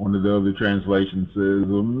one of the other translations says,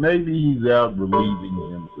 well, maybe he's out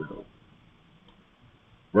relieving himself.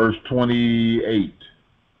 Verse 28.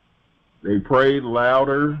 They prayed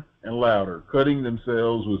louder and louder, cutting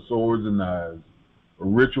themselves with swords and knives, a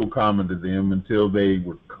ritual common to them, until they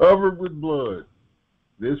were covered with blood.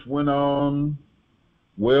 This went on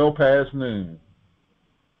well past noon.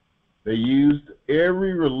 They used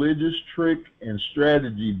every religious trick and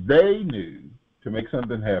strategy they knew to make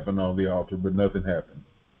something happen on the altar, but nothing happened.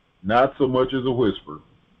 Not so much as a whisper.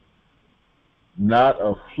 Not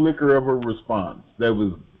a flicker of a response. That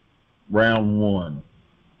was round one.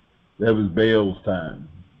 That was Baal's time.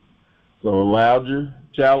 So Elijah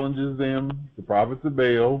challenges them, the prophets of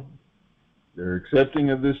Baal. They're accepting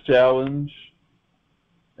of this challenge,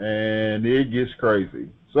 and it gets crazy.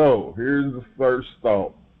 So here's the first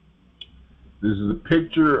thought. This is a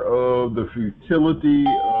picture of the futility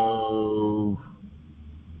of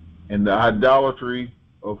and the idolatry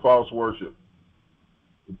of false worship.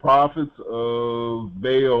 The prophets of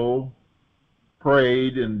Baal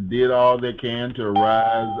prayed and did all they can to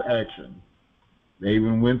arouse action. They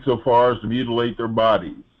even went so far as to mutilate their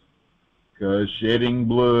bodies, because shedding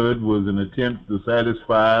blood was an attempt to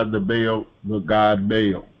satisfy the god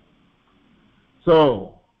Baal.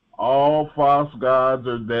 So, all false gods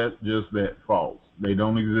are just that, false. They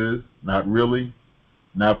don't exist, not really,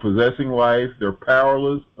 not possessing life. They're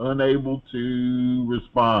powerless, unable to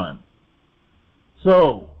respond.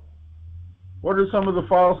 So, what are some of the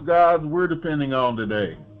false gods we're depending on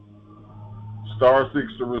today? Star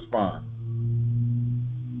 6 to respond.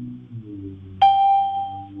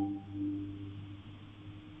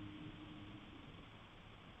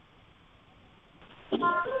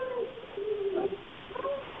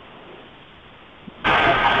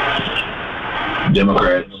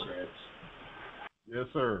 Democrats. Yes,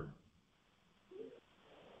 sir.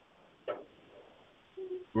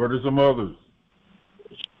 What are some others?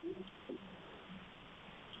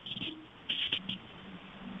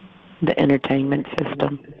 The entertainment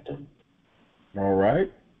system. All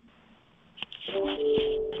right.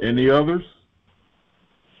 Any others?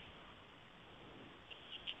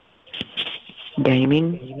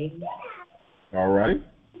 Gaming. All right.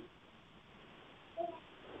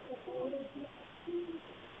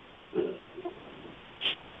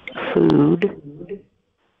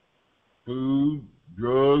 Food,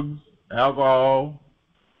 drugs, alcohol,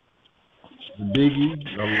 the biggie,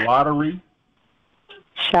 the lottery.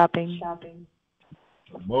 Shopping.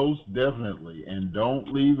 Most definitely. And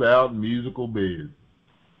don't leave out musical beds.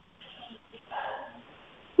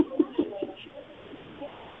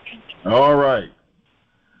 All right.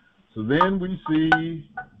 So then we see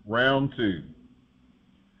round two.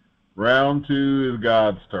 Round two is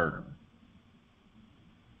God's turn.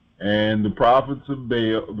 And the prophets of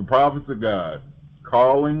Baal, the prophets of God,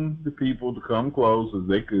 calling the people to come close as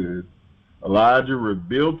they could, Elijah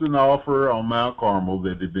rebuilt an altar on Mount Carmel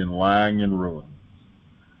that had been lying in ruins.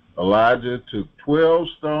 Elijah took 12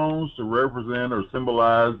 stones to represent or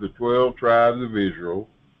symbolize the 12 tribes of Israel,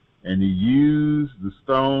 and he used the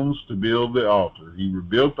stones to build the altar. He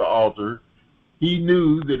rebuilt the altar. He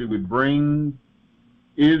knew that it would bring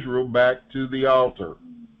Israel back to the altar,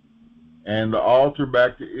 and the altar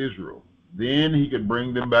back to Israel. Then he could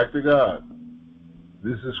bring them back to God.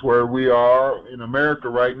 This is where we are in America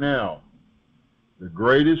right now. The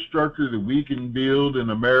greatest structure that we can build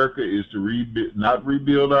in America is to not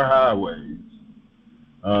rebuild our highways.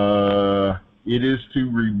 It is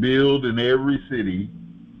to rebuild in every city,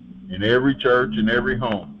 in every church, in every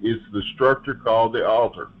home. It's the structure called the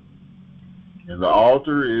altar. And the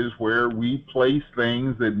altar is where we place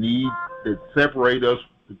things that separate us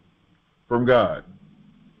from God.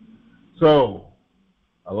 So,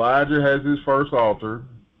 Elijah has his first altar.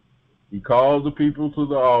 He calls the people to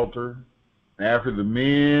the altar. After the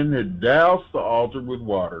men had doused the altar with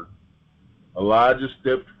water, Elijah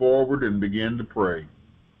stepped forward and began to pray.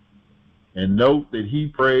 And note that he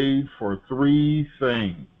prayed for three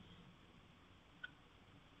things.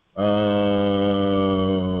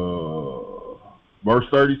 Verse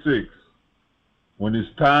 36. When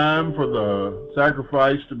it's time for the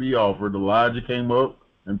sacrifice to be offered, Elijah came up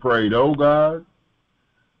and prayed, "O God,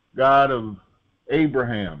 God of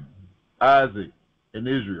Abraham, Isaac, and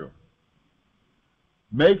Israel,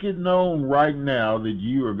 make it known right now that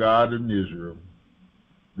you are God in Israel,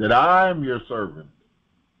 that I am your servant,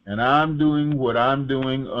 and I'm doing what I'm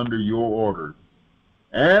doing under your orders.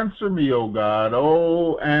 Answer me, O God,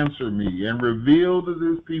 oh, answer me, and reveal to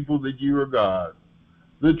this people that you are God,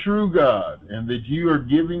 the true God, and that you are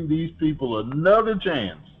giving these people another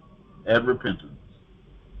chance at repentance.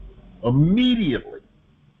 Immediately.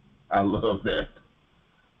 I love that.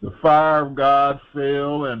 The fire of God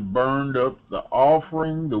fell and burned up the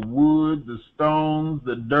offering, the wood, the stones,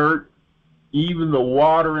 the dirt, even the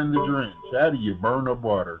water in the drench. How do you burn up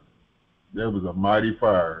water? There was a mighty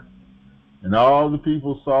fire. And all the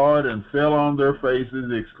people saw it and fell on their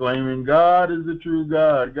faces, exclaiming, God is the true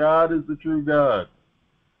God. God is the true God.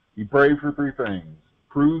 He prayed for three things.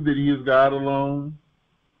 Prove that he is God alone.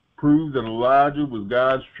 Prove that Elijah was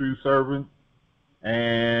God's true servant.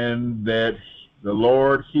 And that the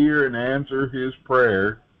Lord hear and answer his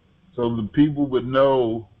prayer so the people would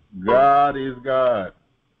know God is God.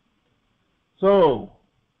 So,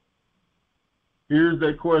 here's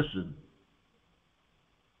that question.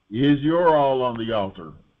 Is your all on the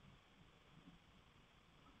altar?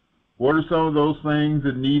 What are some of those things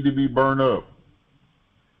that need to be burned up?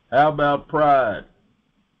 How about pride?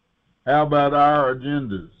 How about our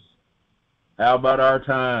agendas? How about our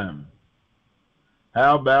time?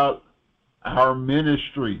 How about our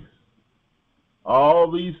ministries?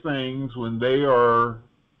 All these things, when they are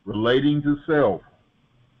relating to self,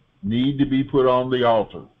 need to be put on the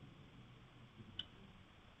altar.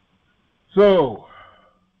 So,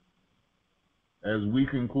 as we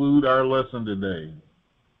conclude our lesson today,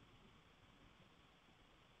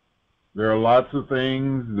 there are lots of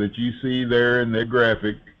things that you see there in that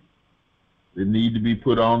graphic that need to be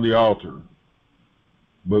put on the altar.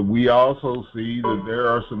 But we also see that there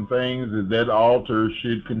are some things that that altar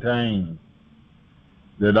should contain.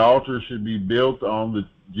 That altar should be built on the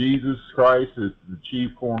Jesus Christ as the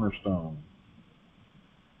chief cornerstone.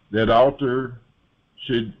 That altar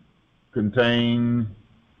should contain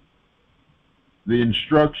the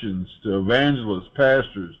instructions to evangelists,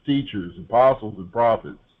 pastors, teachers, apostles, and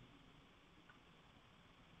prophets.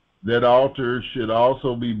 That altar should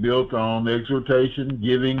also be built on exhortation,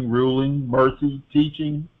 giving, ruling, mercy,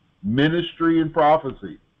 teaching, ministry, and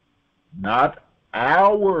prophecy. Not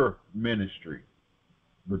our ministry,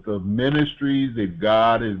 but the ministries that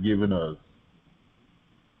God has given us.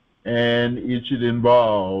 And it should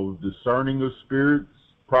involve discerning of spirits,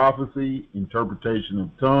 prophecy, interpretation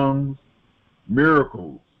of tongues,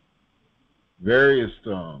 miracles, various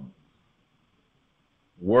tongues,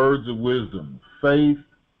 words of wisdom, faith,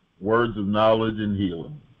 words of knowledge, and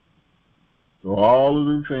healing. So all of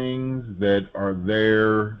the things that are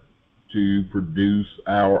there to produce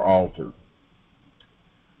our altar.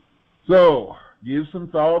 So give some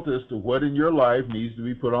thought as to what in your life needs to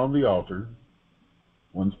be put on the altar.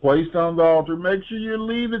 Once placed on the altar, make sure you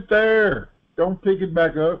leave it there. Don't pick it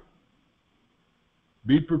back up.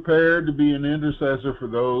 Be prepared to be an intercessor for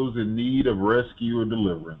those in need of rescue or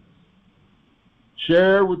deliverance.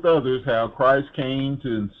 Share with others how Christ came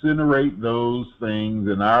to incinerate those things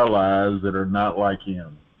in our lives that are not like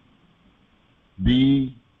him.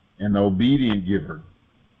 Be an obedient giver.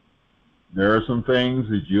 There are some things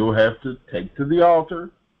that you'll have to take to the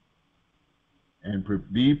altar and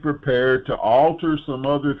be prepared to alter some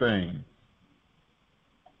other things.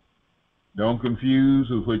 Don't confuse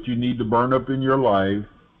with what you need to burn up in your life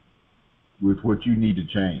with what you need to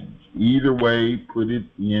change. Either way, put it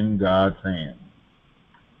in God's hands.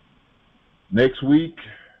 Next week,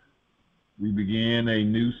 we begin a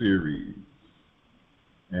new series.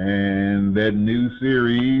 And that new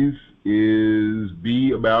series is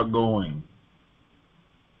Be About Going.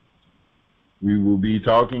 We will be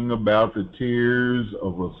talking about the tears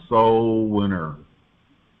of a soul winner.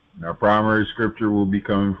 And our primary scripture will be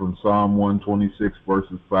coming from Psalm 126,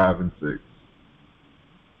 verses 5 and 6.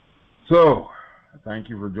 So, I thank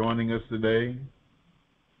you for joining us today.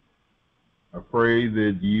 I pray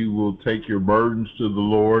that you will take your burdens to the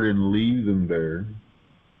Lord and leave them there.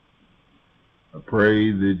 I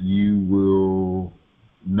pray that you will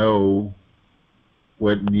know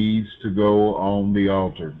what needs to go on the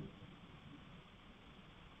altar.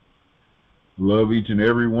 Love each and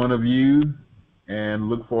every one of you, and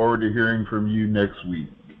look forward to hearing from you next week.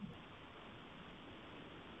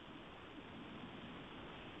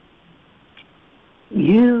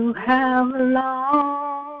 You have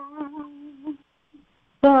long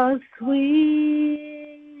for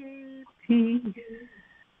sweet peace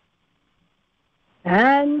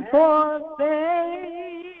and for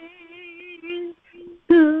faith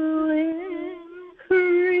to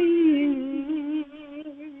increase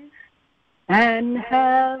and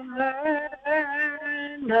heaven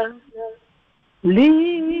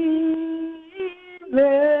leave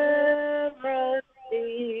everything.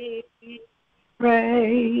 Pray.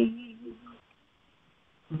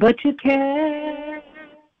 but you cannot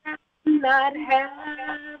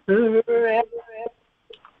have the rest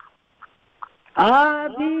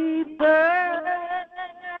of the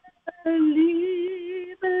earthly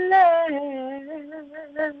land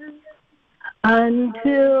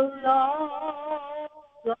until all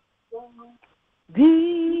the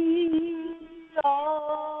altar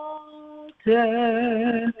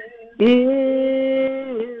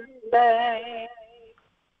is back.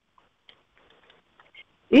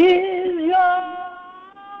 Is your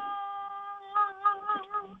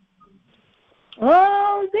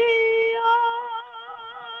on the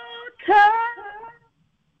altar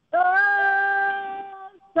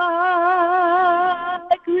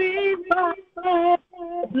sacrifice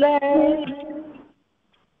blame.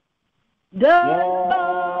 The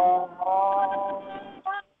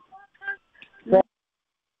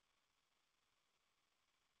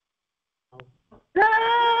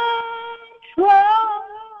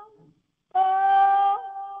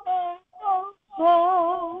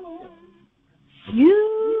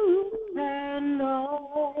you can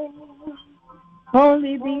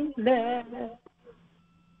only be led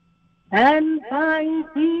and find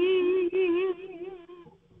peace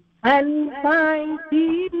and find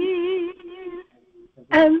peace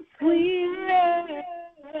and sweet rest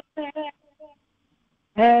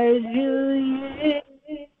as you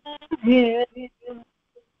hear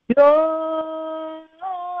your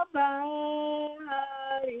body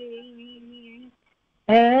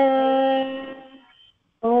and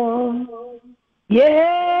oh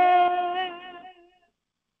yeah,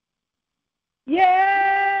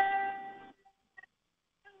 yeah,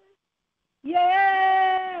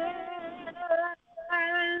 yeah,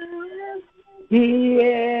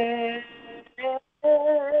 yeah,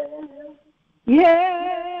 yeah,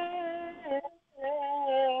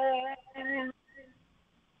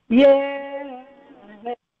 yeah.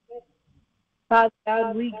 Father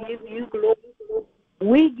God, we give you glory.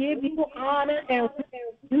 We give you honor and we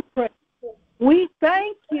give you praise. We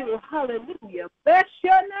thank you, hallelujah. Bless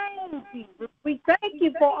your name, Jesus. We thank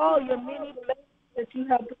you for all your many blessings that you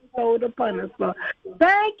have bestowed upon us, Lord.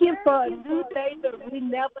 Thank you for a new day that we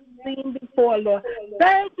never seen before, Lord.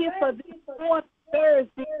 Thank you for this fourth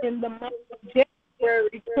Thursday in the month of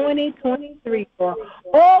January 2023, Lord.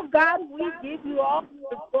 Oh, God, we give you all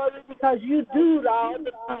the glory because you do it all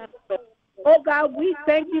the time, Lord. Oh, God, we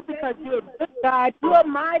thank you because you're a good God. You're a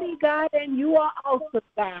mighty God, and you are awesome,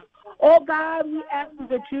 God. Oh, God, we ask you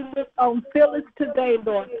that you look on Phyllis today,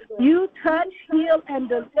 Lord. You touch, heal, and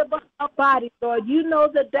deliver her body, Lord. You know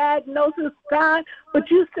the diagnosis, God, but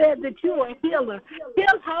you said that you are a healer.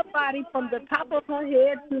 Heal her body from the top of her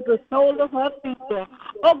head to the sole of her feet, Lord.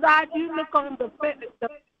 Oh, God, you look on the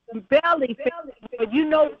belly family, Lord. You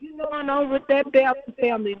know what's going on with that belly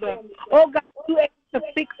family, Lord. Oh, God, you able to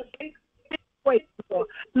fix it. Lord.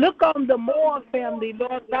 Look on the Moore family,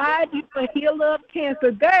 Lord God. You are a healer of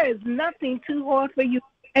cancer. There is nothing too hard for you.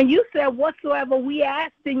 And you said, whatsoever we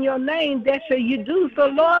ask in your name, that shall you do. So,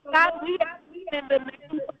 Lord God, we ask in the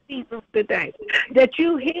name of Jesus today that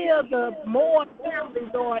you heal the Moore family,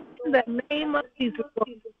 Lord, in the name of Jesus,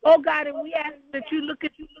 Lord. Oh, God, and we ask that you look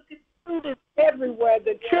at students everywhere,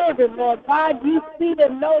 the children, Lord God. You see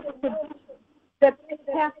them, know the conditions that they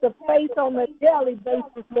have to face on a daily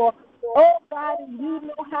basis, Lord. Oh, God, and you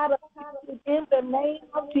know how to fix it in the name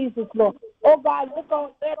of Jesus, Lord. Oh, God, look on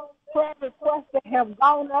that prayer requests that have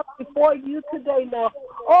gone up before you today, Lord.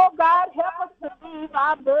 Oh, God, help us to leave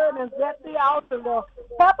our burdens at the altar, Lord.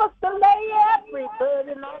 Help us to lay every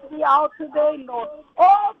burden on the altar today, Lord.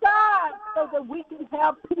 Oh, God, so that we can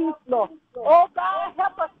have peace, Lord. Oh, God,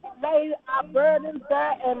 help us to lay our burdens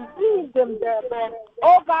there and leave them there, Lord.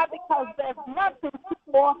 Oh, God, because there's nothing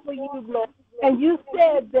too far for you, Lord. And you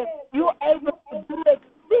said that you're able to do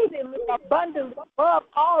exceedingly abundantly above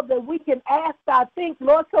all that we can ask, I think,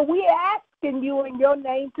 Lord. So we asking you in your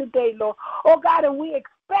name today, Lord. Oh, God, and we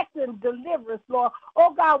expecting deliverance, Lord.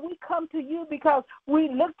 Oh, God, we come to you because we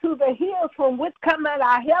look to the hills from which cometh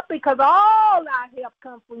our help, because all our help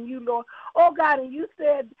comes from you, Lord. Oh, God, and you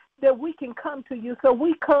said that we can come to you. So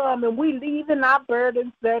we come and we leaving our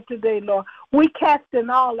burdens there today, Lord. We casting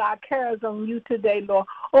all our cares on you today, Lord.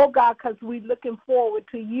 Oh, God, because we looking forward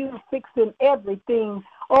to you fixing everything.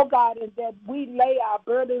 Oh, God, and that we lay our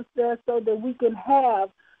burdens there so that we can have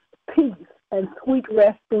peace and sweet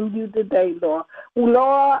rest in you today, Lord.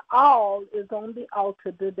 Lord, all is on the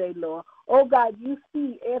altar today, Lord. Oh, God, you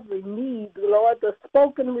see every need, Lord, the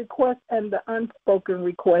spoken request and the unspoken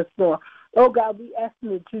request, Lord. Oh, God, we ask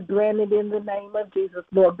that you grant it in the name of Jesus.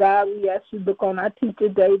 Lord God, we ask you to look on our teacher,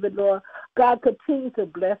 David, Lord. God, continue to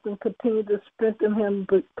bless him, continue to strengthen him,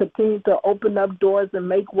 continue to open up doors and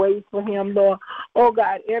make ways for him, Lord. Oh,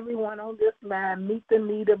 God, everyone on this line, meet the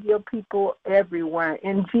need of your people everywhere.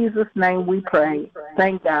 In Jesus' name we pray.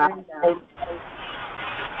 Thank God.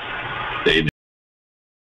 Amen.